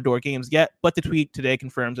by Cellar Door Games yet, but the tweet today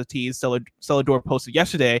confirms a tease Cellar Door posted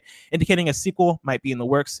yesterday, indicating a sequel might be in the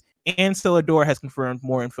works, and Cellar Door has confirmed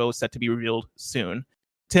more info set to be revealed soon.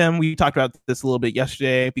 Tim, we talked about this a little bit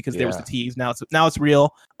yesterday because there was the tease. Now it's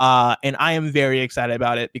real, and I am very excited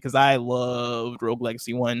about it because I loved Rogue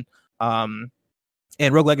Legacy 1 and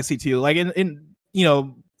Rogue Legacy 2. Like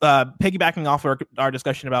piggybacking off our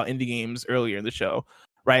discussion about indie games earlier in the show,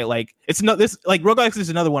 right? Like Rogue Legacy is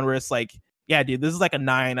another one where it's like, yeah, dude, this is like a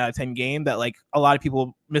 9 out of 10 game that like a lot of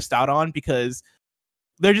people missed out on because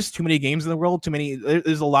there are just too many games in the world.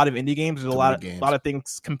 There's a lot of indie games. There's a lot of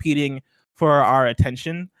things competing for our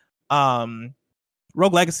attention. Rogue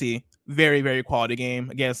Legacy, very, very quality game.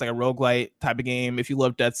 Again, it's like a roguelite type of game. If you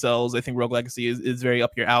love Dead Cells, I think Rogue Legacy is very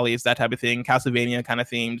up your alley. It's that type of thing. Castlevania kind of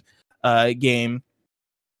themed game.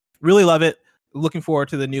 Really love it. Looking forward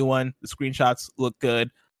to the new one. The screenshots look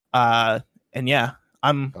good. And yeah,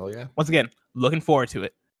 once again looking forward to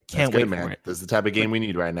it. Can't wait for it. This is the type of game we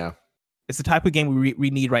need right now. It's the type of game we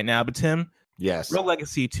need right now. But Tim, yes, Rogue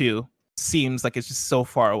Legacy 2 seems like it's just so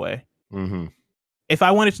far away. Mm-hmm. If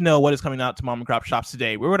I wanted to know what is coming out to mom and pop shops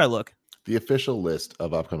today, where would I look? The official list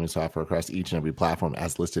of upcoming software across each and every platform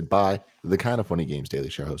as listed by the Kind of Funny Games Daily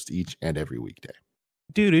Show host each and every weekday.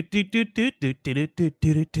 Yeah.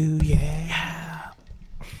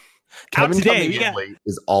 Kevin today late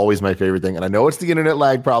is always my favorite thing, and I know it's the internet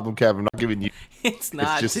lag problem, Kevin. I'm not giving you. It's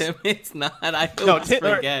not, Tim. It's not. I always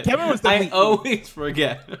forget. Kevin was I always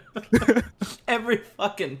forget. Every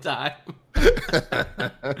fucking time. For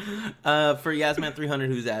Yasman 300,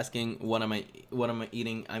 who's asking, what am I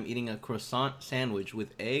eating? I'm eating a croissant sandwich with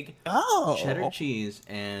egg, cheddar cheese,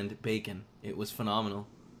 and bacon. It was phenomenal,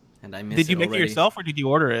 and I miss it. Did you make it yourself, or did you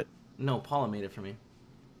order it? No, Paula made it for me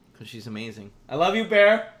because she's amazing. I love you,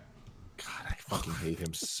 Bear. God, I fucking hate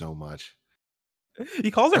him so much.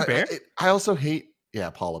 He calls her bear. I also hate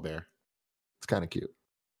Paula Bear. It's kind of cute.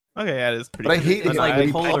 Okay, yeah, it is pretty. But I hate It's it like when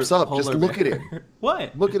he polar- pops up. polar Just look at bear. him.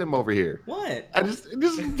 What? Look at him over here. What? I just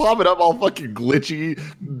pop it up all fucking glitchy,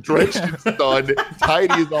 drenched in sun,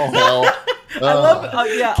 tidy as all hell. I love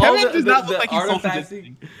yeah. Kevin all does not look the like he's social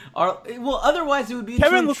artifacting distancing. Well, otherwise it would be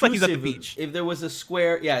Kevin too looks like he's at the intrusive beach. If there was a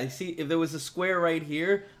square, yeah. You see, if there was a square right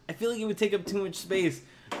here, I feel like it would take up too much space.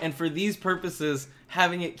 And for these purposes,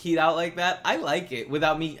 having it keyed out like that, I like it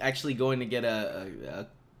without me actually going to get a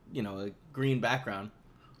green background.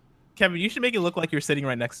 Kevin, you should make it look like you're sitting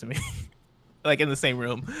right next to me, like in the same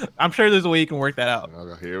room. I'm sure there's a way you can work that out.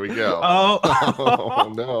 Oh, here we go.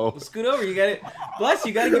 Oh, no. Well, scoot over. You got it. Bless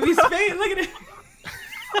you. Got to give me space. Look at it.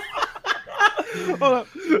 Hold up.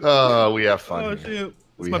 Oh, we have fun. Oh here. shoot, it's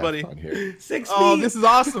We my have buddy. fun here. 6 feet. Oh, this is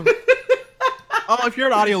awesome. Oh, if you're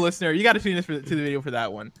an audio listener, you got to tune in to the video for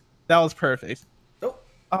that one. That was perfect. Oh,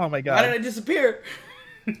 Oh my why god. did I disappear?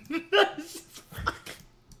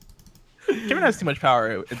 Kevin has too much power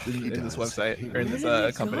in this does. website or in this Where did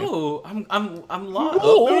it company. go? I'm lost.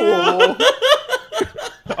 Oh,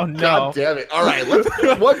 Oh no. God damn it. All right. What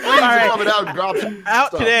games right. are coming out and dropping? Out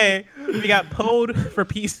stuff? today, we got Pode for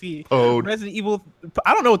PC. Pode. Resident Evil.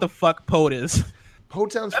 I don't know what the fuck Pode is.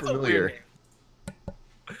 Pode sounds That's a familiar.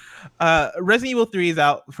 weird Resident Evil 3 is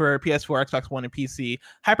out for PS4, Xbox One, and PC.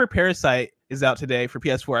 Hyper Parasite is out today for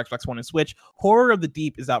PS4, Xbox One, and Switch. Horror of the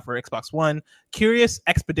Deep is out for Xbox One. Curious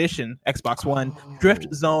Expedition, Xbox One.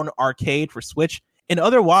 Drift Zone Arcade for Switch. In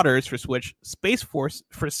Other Waters for Switch. Space Force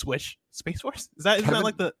for Switch. Space Force? Isn't that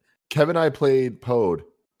like the... Kevin and I played Pode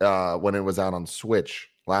when it was out on Switch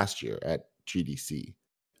last year at GDC.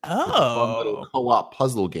 Fun little Oh. co-op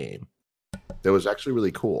puzzle game. That was actually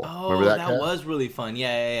really cool. Oh, Remember that? Kev? was really fun.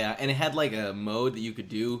 Yeah. And it had like a mode that you could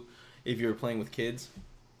do if you were playing with kids,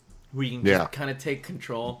 where you can just kind of take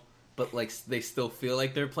control, but like they still feel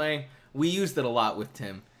like they're playing. We used it a lot with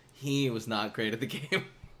Tim. He was not great at the game.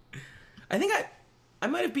 I think I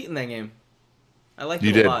might have beaten that game. I liked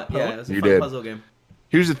it a lot. Yeah, it was a fun puzzle game.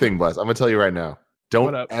 Here's the thing, Bless. I'm gonna tell you right now. What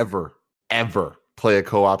Don't up? ever play a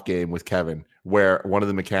co-op game with Kevin where one of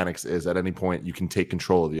the mechanics is at any point you can take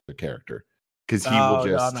control of the other character. Because he will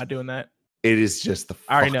just. No, I'm not doing that. It is just the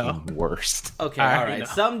I already fucking worst. Okay, I all already right.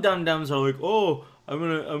 know. Some dum-dums are like, "Oh,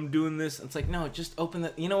 I'm doing this." It's like, "No, just open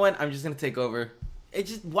the You know what? I'm just going to take over."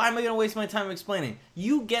 Why am I going to waste my time explaining?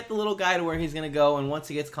 You get the little guy to where he's going to go, and once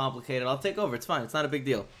it gets complicated, I'll take over. It's fine. It's not a big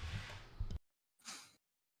deal.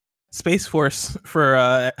 Space Force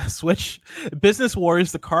for Switch, Business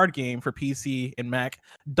Wars, the card game for PC and Mac,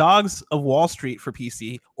 Dogs of Wall Street for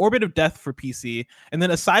PC, Orbit of Death for PC, and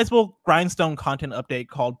then a sizable Grindstone content update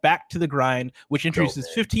called Back to the Grind, which introduces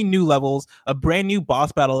 15 new levels, a brand new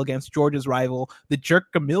boss battle against George's rival, the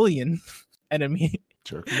Jerkamillion enemy,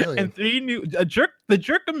 and the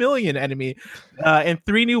Jerkamillion enemy, and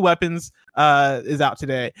 3 new weapons is out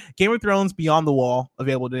today. Game of Thrones Beyond the Wall,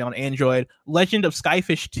 available today on Android. Legend of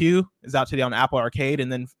Skyfish 2 is out today on Apple Arcade,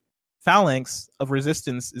 and then Phalanx of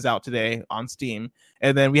Resistance is out today on Steam.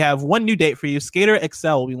 And then we have one new date for you. Skater XL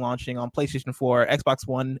will be launching on PlayStation 4, Xbox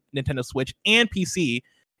One, Nintendo Switch, and PC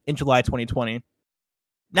in July 2020.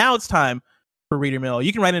 Now it's time for Reader Mail.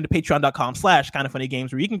 You can write into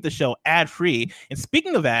patreon.com/kindoffunnygames where you can get the show ad-free. And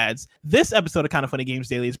speaking of ads, this episode of Kind of Funny Games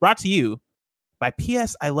Daily is brought to you by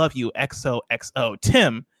PS I Love You XOXO.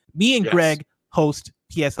 Tim, me and Greg host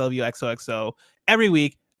PS I Love You XOXO every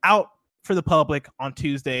week, out for the public on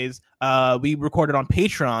Tuesdays. We record it on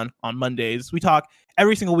Patreon on Mondays. We talk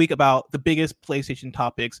every single week about the biggest PlayStation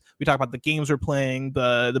topics. We talk about the games we're playing,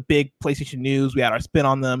 the big PlayStation news. We had our spin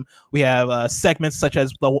on them. We have segments such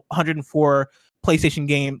as the 104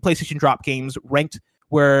 PlayStation drop games ranked,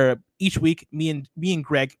 where each week me and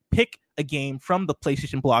Greg pick a game from the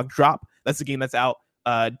PlayStation blog drop. That's the game that's out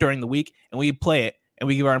during the week, and we play it and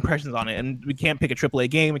we give our impressions on it. And we can't pick a AAA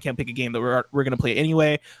game. We can't pick a game that we're going to play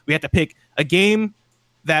anyway. We have to pick a game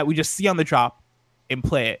that we just see on the drop and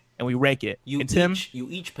play it, and we rank it. You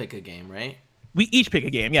each pick a game, right? We each pick a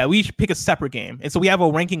game. Yeah, we each pick a separate game. And so we have a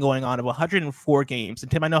ranking going on of 104 games.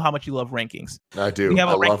 And Tim, I know how much you love rankings. I do. We have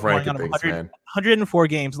I love ranking going on things, man. 104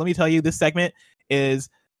 games. Let me tell you, this segment is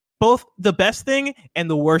both the best thing and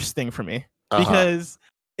the worst thing for me. Because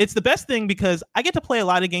it's the best thing because I get to play a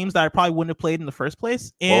lot of games that I probably wouldn't have played in the first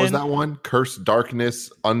place. And what was that one? Cursed Darkness,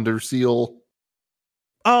 Underseal.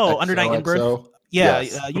 Oh, Under Night and Birth. XOXO? Yeah,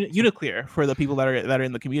 Yes. Uniclear for the people that are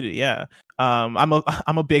in the community. Yeah, I'm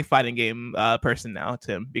a big fighting game person now,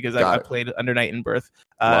 Tim, because I played Under Night and Birth,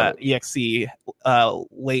 EXE,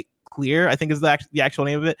 Late Clear, I think is the actual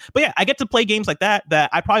name of it. But yeah, I get to play games like that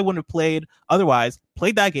I probably wouldn't have played otherwise.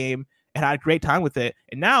 Played that game and had a great time with it.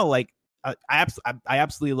 And now, like, I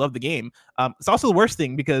absolutely love the game. It's also the worst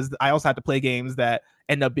thing because I also have to play games that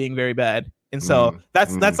end up being very bad. And so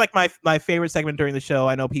that's like my favorite segment during the show.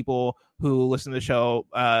 I know people who listen to the show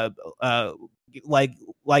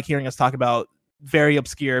like hearing us talk about very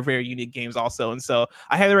obscure, very unique games also. And so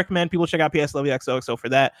I highly recommend people check out PSLV XOXO for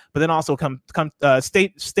that. But then also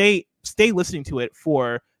stay listening to it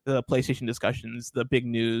for the PlayStation discussions, the big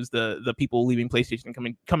news, the people leaving PlayStation,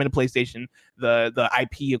 coming to PlayStation, the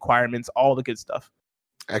IP acquirements, all the good stuff.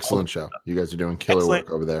 Excellent show. You guys are doing killer work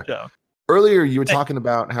over there. Show. Earlier, you were talking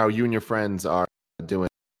about how you and your friends are doing,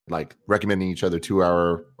 like, recommending each other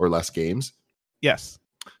 2-hour or less games. Yes.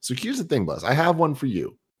 So here's the thing, Buzz. I have one for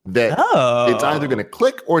you that it's either going to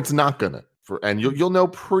click or it's not going to. And you'll know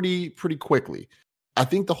pretty quickly. I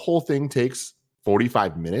think the whole thing takes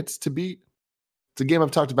 45 minutes to beat. It's a game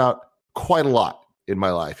I've talked about quite a lot in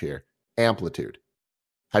my life here. Amplitude.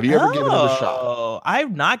 Have you ever given it a shot?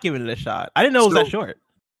 I've not given it a shot. I didn't know it was that short.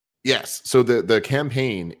 Yes. So the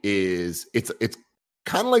campaign is it's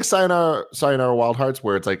kind of like Sayonara Wild Hearts,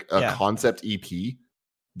 where it's like a concept EP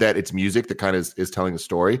that it's music that kind of is telling a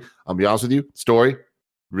story. I'll be honest with you, story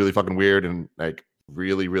really fucking weird and like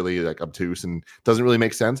really like obtuse and doesn't really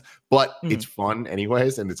make sense, but it's fun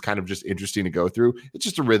anyways, and it's kind of just interesting to go through. It's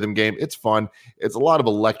just a rhythm game. It's fun. It's a lot of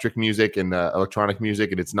electric music and electronic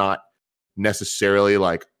music, and it's not necessarily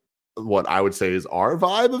like what I would say is our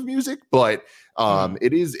vibe of music, but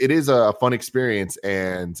it is a fun experience.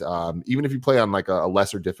 And even if you play on like a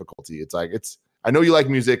lesser difficulty, it's like I know you like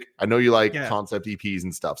music. I know you like concept EPs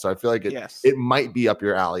and stuff. So I feel like it might be up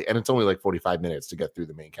your alley. And it's only like 45 minutes to get through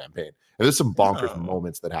the main campaign. And there's some bonkers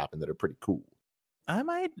moments that happen that are pretty cool. I'm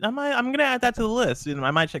gonna add that to the list.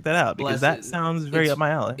 I might check that out because that sounds very up my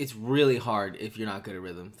alley. It's really hard if you're not good at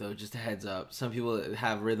rhythm, though. Just a heads up. Some people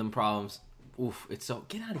have rhythm problems. Oof, it's so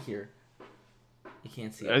get out of here. You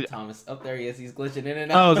can't see it. Thomas. Up there he is. He's glitching in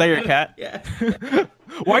and out. Oh, is that your cat? Yeah.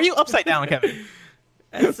 Why are you upside down, Kevin?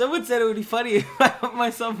 And someone said it would be funny if I put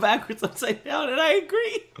myself backwards upside down, and I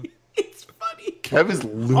agree. It's funny. Kevin's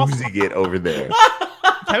losing it over there.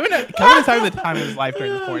 Kevin is having the time of his life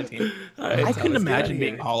during the quarantine. Right, I couldn't imagine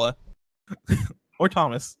being Paula or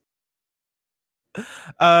Thomas.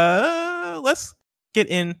 Let's get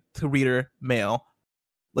into reader mail.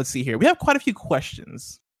 Let's see here. We have quite a few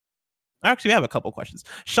questions. Actually, we have a couple questions.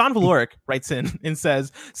 Sean Valoric writes in and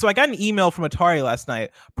says, "So I got an email from Atari last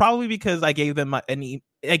night, probably because I gave them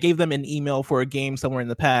an email for a game somewhere in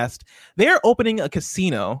the past. They're opening a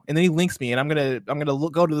casino," and then he links me, and I'm gonna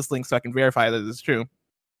go to this link so I can verify that this is true.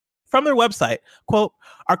 From their website, quote,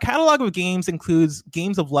 "Our catalog of games includes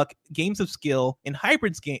games of luck, games of skill, and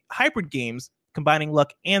hybrid games combining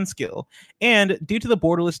luck and skill. And due to the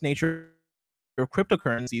borderless nature of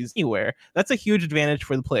cryptocurrencies anywhere, that's a huge advantage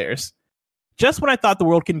for the players. Just when I thought the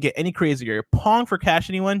world couldn't get any crazier, Pong for cash,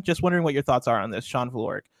 anyone? Just wondering what your thoughts are on this." Sean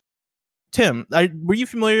Valoric. Tim, were you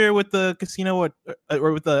familiar with the casino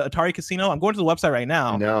or with the Atari Casino? I'm going to the website right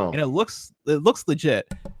now. No. And it looks legit.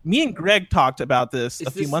 Me and Greg talked about this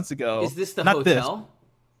a few months ago. Is this the hotel?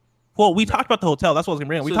 Well, we talked about the hotel. That's what I was going to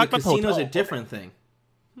bring up. We talked about the hotel. The casino's a different thing.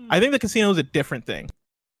 I think the casino is a different thing,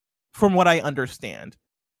 from what I understand.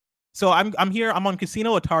 So I'm here. I'm on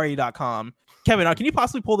CasinoAtari.com. Kevin, can you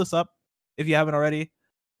possibly pull this up if you haven't already?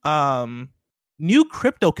 New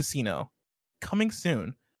crypto casino coming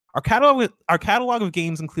soon. Our catalog of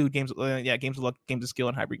games include games of luck, games of skill,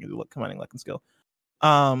 and hybrid games of luck, combining luck and skill.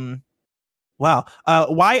 Wow.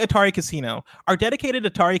 Why Atari Casino? Our dedicated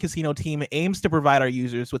Atari Casino team aims to provide our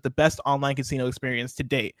users with the best online casino experience to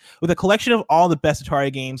date, with a collection of all the best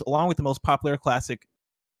Atari games, along with the most popular classic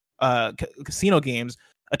casino games.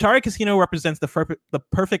 Atari Casino represents the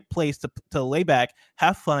perfect place to lay back,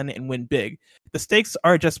 have fun, and win big. The stakes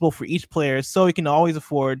are adjustable for each player, so you can always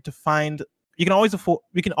find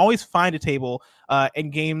a table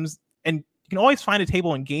and games, and you can always find a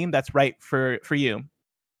table and game that's right for you.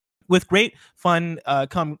 With great fun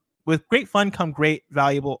come great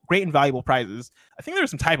and valuable prizes. I think there are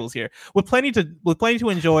some typos here. With plenty to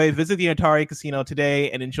enjoy, visit the Atari Casino today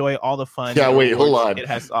and enjoy all the fun. Yeah, wait, hold on. It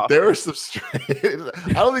has to offer. There are some.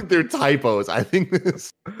 I don't think they're typos. I think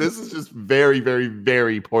this is just very, very,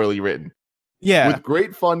 very poorly written. Yeah. With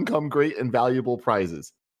great fun come great and valuable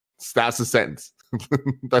prizes. That's a sentence.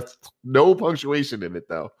 That's no punctuation in it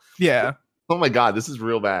though. Yeah. Oh my god, this is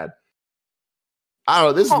real bad. I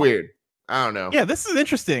don't know. This is weird. I don't know. Yeah, this is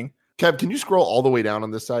interesting. Kev, can you scroll all the way down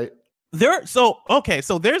on this site?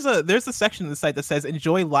 So there's a section of the site that says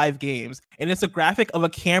enjoy live games, and it's a graphic of a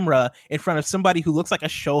camera in front of somebody who looks like a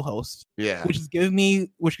show host. Yeah, which give me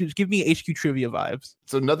HQ Trivia vibes.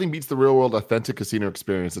 So nothing beats the real world authentic casino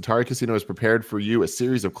experience. Atari Casino has prepared for you a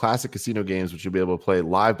series of classic casino games which you'll be able to play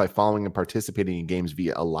live by following and participating in games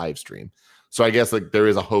via a live stream. So I guess like there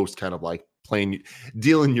is a host kind of like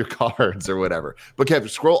dealing your cards or whatever. But Kev,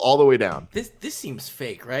 scroll all the way down. This seems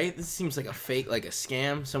fake, right? This seems like a fake, like a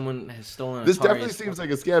scam. Someone has stolen. This definitely seems like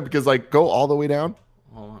a scam because like go all the way down.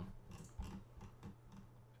 Hold on.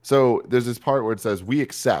 So there's this part where it says we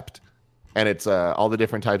accept, and it's all the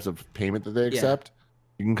different types of payment that they accept. Yeah.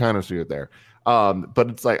 You can kind of see it there. But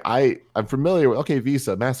it's like I'm familiar with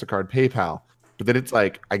Visa, MasterCard, PayPal, but then it's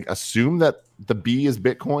like I assume that the B is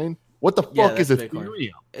Bitcoin. What the fuck is Ethereum?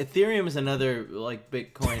 Ethereum is another like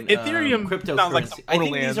Bitcoin. Ethereum cryptocurrency. Like I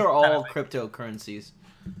think these are all cryptocurrencies,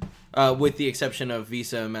 with the exception of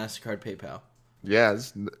Visa, MasterCard, PayPal. Yeah,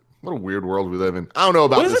 what a weird world we live in. I don't know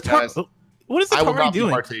about this, guys. What is the Atari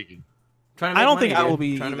doing? I don't think I will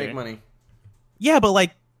be trying to make money. Yeah, but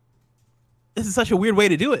like, this is such a weird way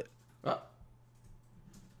to do it.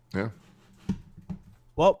 Yeah.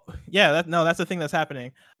 Well, yeah. That's the thing that's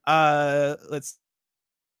happening. Let's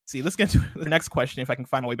see. Let's get to the next question if I can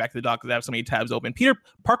find my way back to the doc because I have so many tabs open. Peter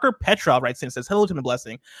Parker Petrov writes in and says, "Hello to the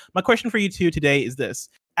blessing. My question for you two today is this: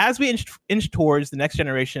 as we inch towards the next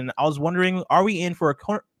generation, I was wondering, are we in for a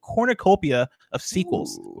cornucopia of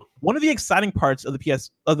sequels? Ooh. One of the exciting parts of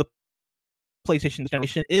the PlayStation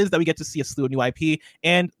generation is that we get to see a slew of new IP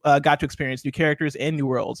and got to experience new characters and new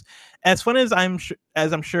worlds. As fun as I'm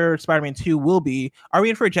sure Spider-Man 2 will be, are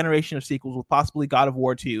we in for a generation of sequels with possibly God of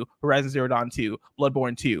War 2, Horizon Zero Dawn 2,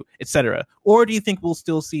 Bloodborne 2, etc.? Or do you think we'll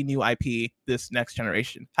still see new IP this next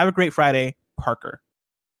generation? Have a great Friday, Parker."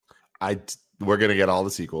 We're going to get all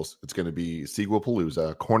the sequels. It's going to be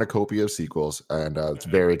Sequel-palooza, cornucopia of sequels, and it's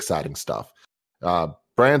very exciting stuff.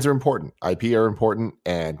 Brands are important. IP are important,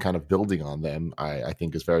 and kind of building on them, I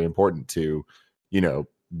think, is very important to,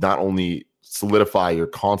 not only solidify your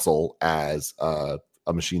console as a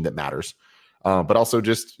machine that matters, but also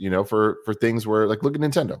just, for things where, like, look at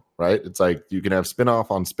Nintendo, right? It's like you can have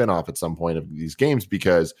spin-off on spin-off at some point of these games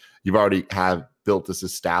because you've already have built this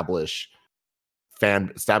established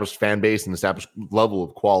fan base and established level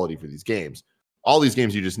of quality for these games. All these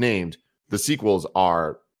games you just named, the sequels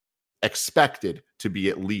are expected to be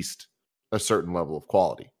at least a certain level of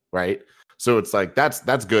quality, right? So it's like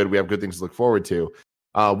that's good. We have good things to look forward to.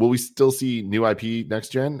 Will we still see new IP next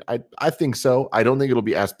gen? I think so. I don't think it'll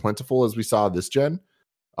be as plentiful as we saw this gen.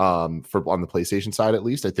 On the PlayStation side, at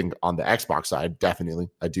least. I think on the Xbox side, definitely.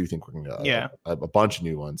 I do think we're gonna a bunch of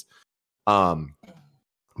new ones.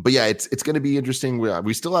 But yeah, it's going to be interesting.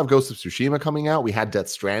 We still have Ghost of Tsushima coming out. We had Death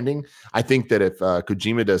Stranding. I think that if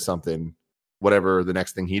Kojima does something, whatever the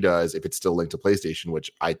next thing he does, if it's still linked to PlayStation, which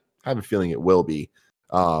I have a feeling it will be,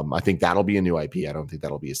 I think that'll be a new IP. I don't think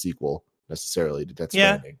that'll be a sequel necessarily to Death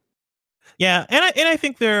Stranding. Yeah, and I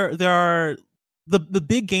think there are the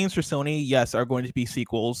big games for Sony. Yes, are going to be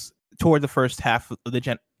sequels toward the first half of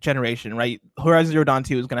the generation, right? Horizon Zero Dawn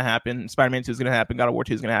 2 is going to happen. Spider-Man 2 is going to happen. God of War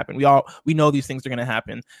 2 is going to happen. We know these things are going to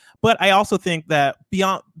happen. But I also think that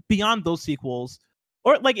beyond those sequels,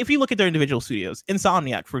 or like if you look at their individual studios,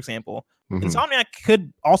 Insomniac, for example, Insomniac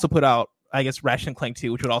could also put out, I guess, Ratchet & Clank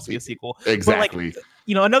 2, which would also be a sequel. Exactly. But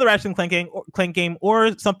like, another Ratchet & Clank game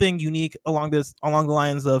or something unique along the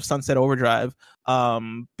lines of Sunset Overdrive,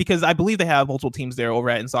 because I believe they have multiple teams there over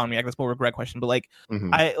at Insomniac. That's more of a Greg question, but like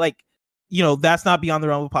that's not beyond the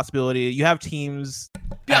realm of possibility. You have teams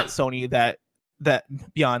at Sony that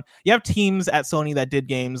beyond. You have teams at Sony that did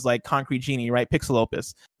games like Concrete Genie, right? Pixel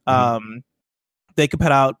Opus. They could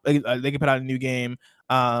put out a new game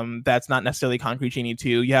that's not necessarily Concrete Genie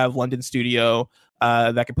 2. You have London Studio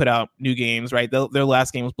that could put out new games, right? Their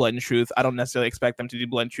last game was Blood and Truth. I don't necessarily expect them to do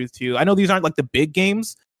Blood and Truth 2. I know these aren't like the big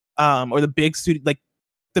games or the big studio, like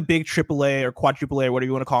the big AAA or quadruple A or whatever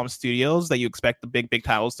you want to call them studios that you expect the big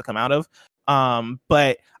titles to come out of.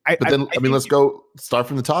 But let's go start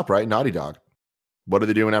from the top, right? Naughty Dog. What are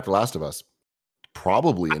they doing after Last of Us?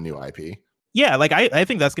 Probably a new IP. Yeah, like I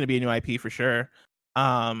think that's going to be a new IP for sure.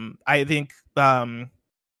 I think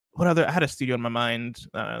what other? I had a studio in my mind.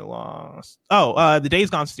 I lost. The Days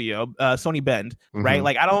Gone studio, Sony Bend, right?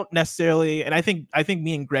 Like I don't necessarily, and I think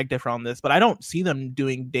me and Greg differ on this, but I don't see them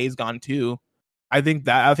doing Days Gone 2. I think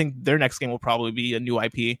their next game will probably be a new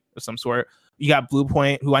IP of some sort. You got Blue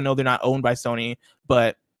Point, who I know they're not owned by Sony,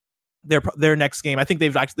 but their next game, I think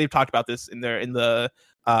they've talked about this in the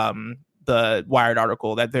Wired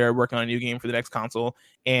article that they're working on a new game for the next console,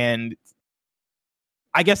 and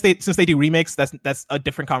I guess since they do remakes, that's a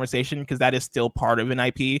different conversation because that is still part of an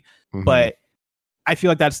IP. Mm-hmm. But I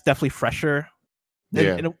feel like that's definitely fresher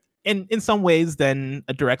in some ways than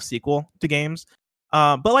a direct sequel to games.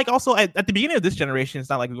 But like also at the beginning of this generation, it's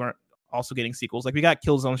not like we weren't also getting sequels. Like we got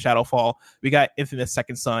Killzone Shadowfall, we got Infamous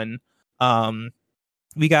Second Son,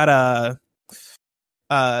 we got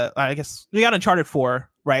I guess we got Uncharted 4,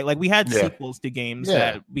 right? Like we had sequels to games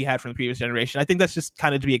that we had from the previous generation. I think that's just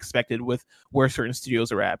kind of to be expected with where certain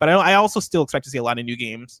studios are at. But I also still expect to see a lot of new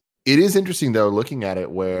games. It is interesting though, looking at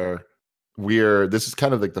it where this is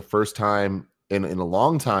kind of like the first time in a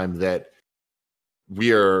long time that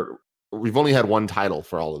we've only had one title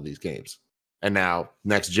for all of these games. And now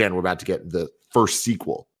next gen, we're about to get the first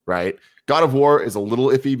sequel, right? God of War is a little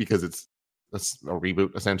iffy because it's a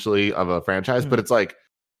reboot essentially of a franchise, but it's like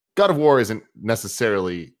God of War isn't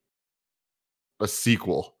necessarily a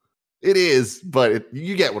sequel. It is, but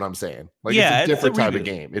you get what I'm saying. Like it's a different type of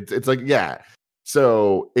game. It's like,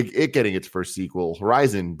 so it getting its first sequel,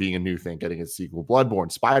 Horizon being a new thing, getting its sequel,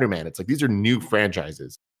 Bloodborne, Spider-Man. It's like these are new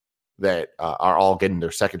franchises that are all getting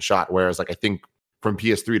their second shot. Whereas like I think from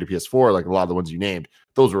PS3 to PS4, like a lot of the ones you named,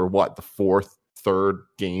 those were the fourth, third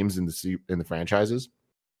games in the franchises.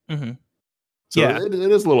 Mm-hmm. So it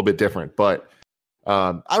is a little bit different, but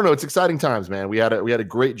I don't know. It's exciting times, man. We had a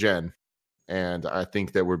great gen, and I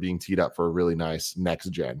think that we're being teed up for a really nice next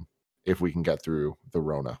gen if we can get through the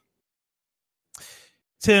Rona.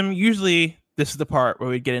 Tim, usually this is the part where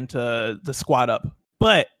we get into the squad up,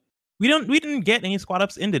 but we didn't get any squad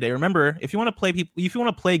ups in today. Remember, if you want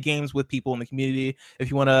to play games with people in the community,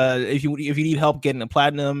 if you need help getting a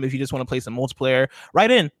platinum, if you just want to play some multiplayer, write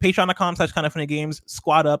in patreon.com/kindoffunnygames,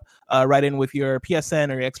 squad up, write in with your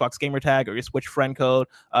PSN or your Xbox gamer tag or your Switch friend code,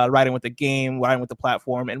 write in with the game, write in with the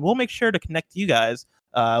platform, and we'll make sure to connect you guys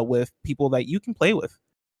with people that you can play with.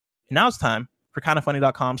 And now it's time for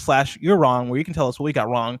kindoffunny.com/you're wrong, where you can tell us what we got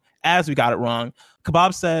wrong as we got it wrong.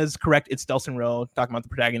 Kebab says, correct, it's Delson Rowe, talking about the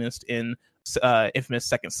protagonist in Infamous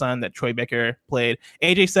Second Son that Troy Baker played.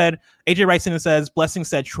 AJ writes in and says, Blessing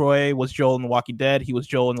said Troy was Joel in The Walking Dead. He was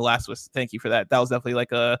Joel in The Last of Us. Thank you for that. That was definitely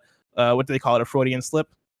like a, what do they call it, a Freudian slip?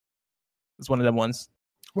 It's one of them ones.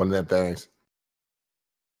 One of them things.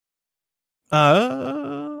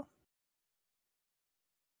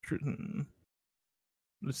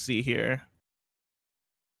 Let's see here.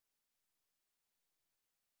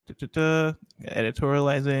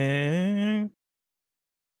 Editorializing.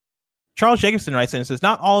 Charles Jacobson writes in and says,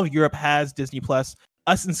 not all of Europe has Disney Plus.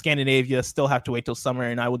 Us in Scandinavia still have to wait till summer,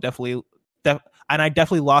 and I definitely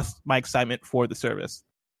lost my excitement for the service.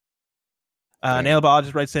 Nail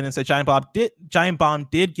Biologist writes in and said, Giant Bomb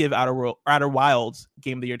did give Outer Wilds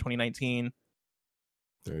Game of the Year 2019.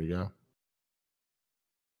 There you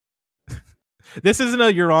go. This isn't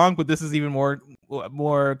a you're wrong, but this is even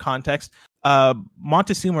more context.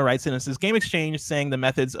 Montezuma writes in and says, Game Exchange saying the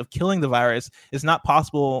methods of killing the virus is not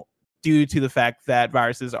possible due to the fact that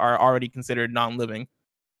viruses are already considered non-living.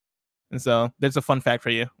 And so there's a fun fact for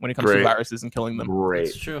you when it comes to viruses and killing them. Great.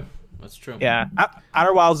 That's true. Yeah.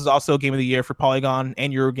 Outer Wilds is also Game of the Year for Polygon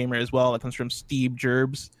and Eurogamer as well. That comes from Steve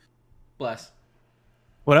Gerbs. Bless.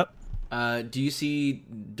 What up? Do you see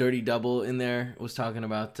Dirty Double in there? Was talking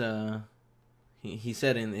about he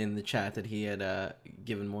said in the chat that he had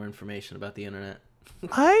given more information about the internet.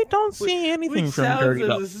 I don't see anything from Dirty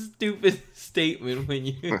Double. Which sounds like a stupid statement when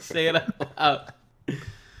you say it out loud.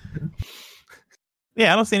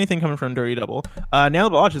 Yeah, I don't see anything coming from Dirty Double. Nail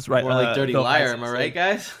Biologist right. More like Dirty Liar, am I right,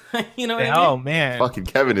 guys? You know what I mean? Oh man, fucking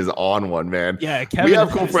Kevin is on one, man. Yeah, Kevin. We have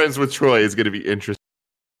cool friends with Troy. Is going to be interesting.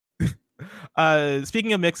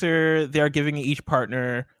 Speaking of Mixer, they are giving each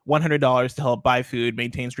partner $100 to help buy food,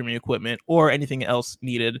 maintain streaming equipment, or anything else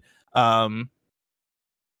needed.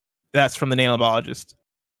 That's from the Nail Biologist.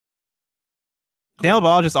 Nail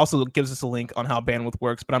Biologist also gives us a link on how bandwidth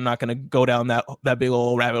works, but I'm not going to go down that big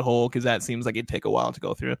old rabbit hole because that seems like it'd take a while to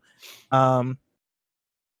go through. All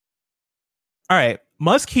right.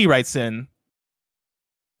 Muskie writes in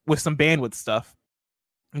with some bandwidth stuff.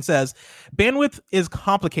 It says, bandwidth is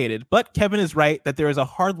complicated, but Kevin is right that there is a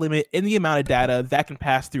hard limit in the amount of data that can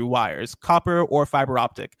pass through wires, copper or fiber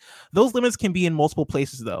optic. Those limits can be in multiple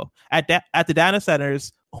places, though. At the data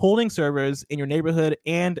centers, holding servers in your neighborhood,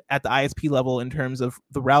 and at the ISP level in terms of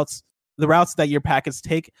the routes that your packets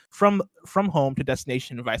take from home to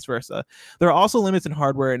destination and vice versa. There are also limits in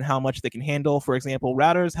hardware and how much they can handle. For example,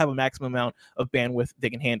 routers have a maximum amount of bandwidth they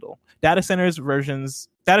can handle. Data center versions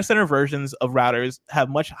of routers have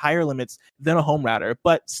much higher limits than a home router,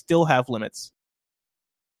 but still have limits.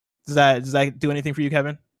 Does that do anything for you,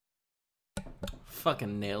 Kevin?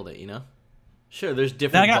 Fucking nailed it, you know? Sure, there's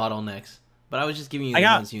different bottlenecks. but I was just giving you the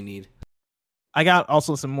ones you need. I got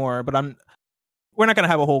also some more, but we're not gonna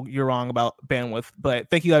have a whole You're Wrong about bandwidth.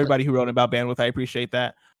 But thank you everybody who wrote about bandwidth. I appreciate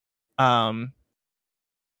that. Let's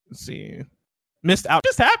see. Missed out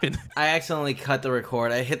just happened. I accidentally cut the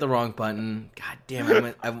record. I hit the wrong button. God damn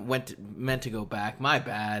it! I meant to go back. My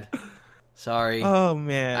bad. Sorry. Oh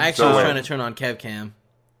man. I actually was trying to turn on KevCam.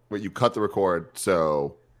 Wait, you cut the record,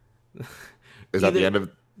 so is that the end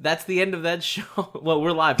of? That's the end of that show. Well,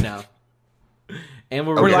 we're live now, and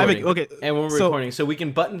we're recording. Okay, and we're recording, so we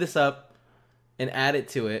can button this up and add it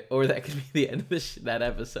to it, or that could be the end of that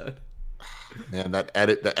episode. Man, that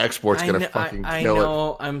the export's gonna fucking kill it. I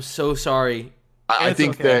know. I'm so sorry. I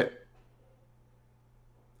think that.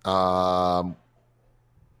 Well,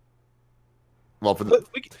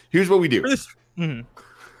 here's what we do.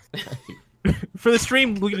 For the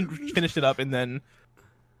stream, we can finish it up, and then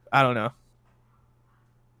I don't know.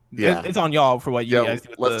 Yeah, it's on y'all for what you guys do.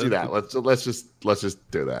 Let's do that. Let's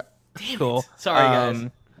just do that. Damn cool. It. Sorry, guys.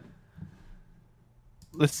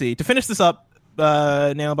 Let's see. To finish this up,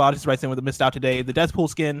 Nailbot just writes in with a missed out today. The Deadpool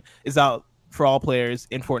skin is out for all players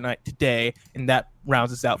in Fortnite today, and that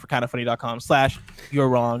rounds us out for kindafunny.com/you're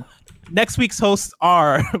wrong. Next week's hosts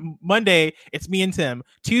are Monday, it's me and Tim.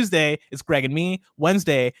 Tuesday, it's Greg and me.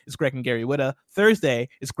 Wednesday, it's Greg and Gary Witta. Thursday,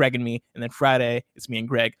 it's Greg and me. And then Friday, it's me and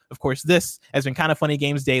Greg. Of course, this has been Kinda Funny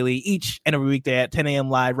Games Daily, each and every weekday at 10 a.m.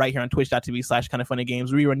 live right here on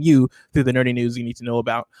twitch.tv/kindafunnygames. We run you through the nerdy news you need to know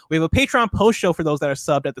about. We have a Patreon post show for those that are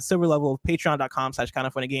subbed at the silver level of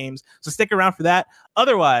patreon.com/kindafunnygames. So stick around for that.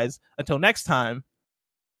 Otherwise, until next time,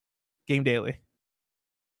 Game Daily.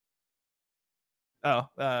 Oh.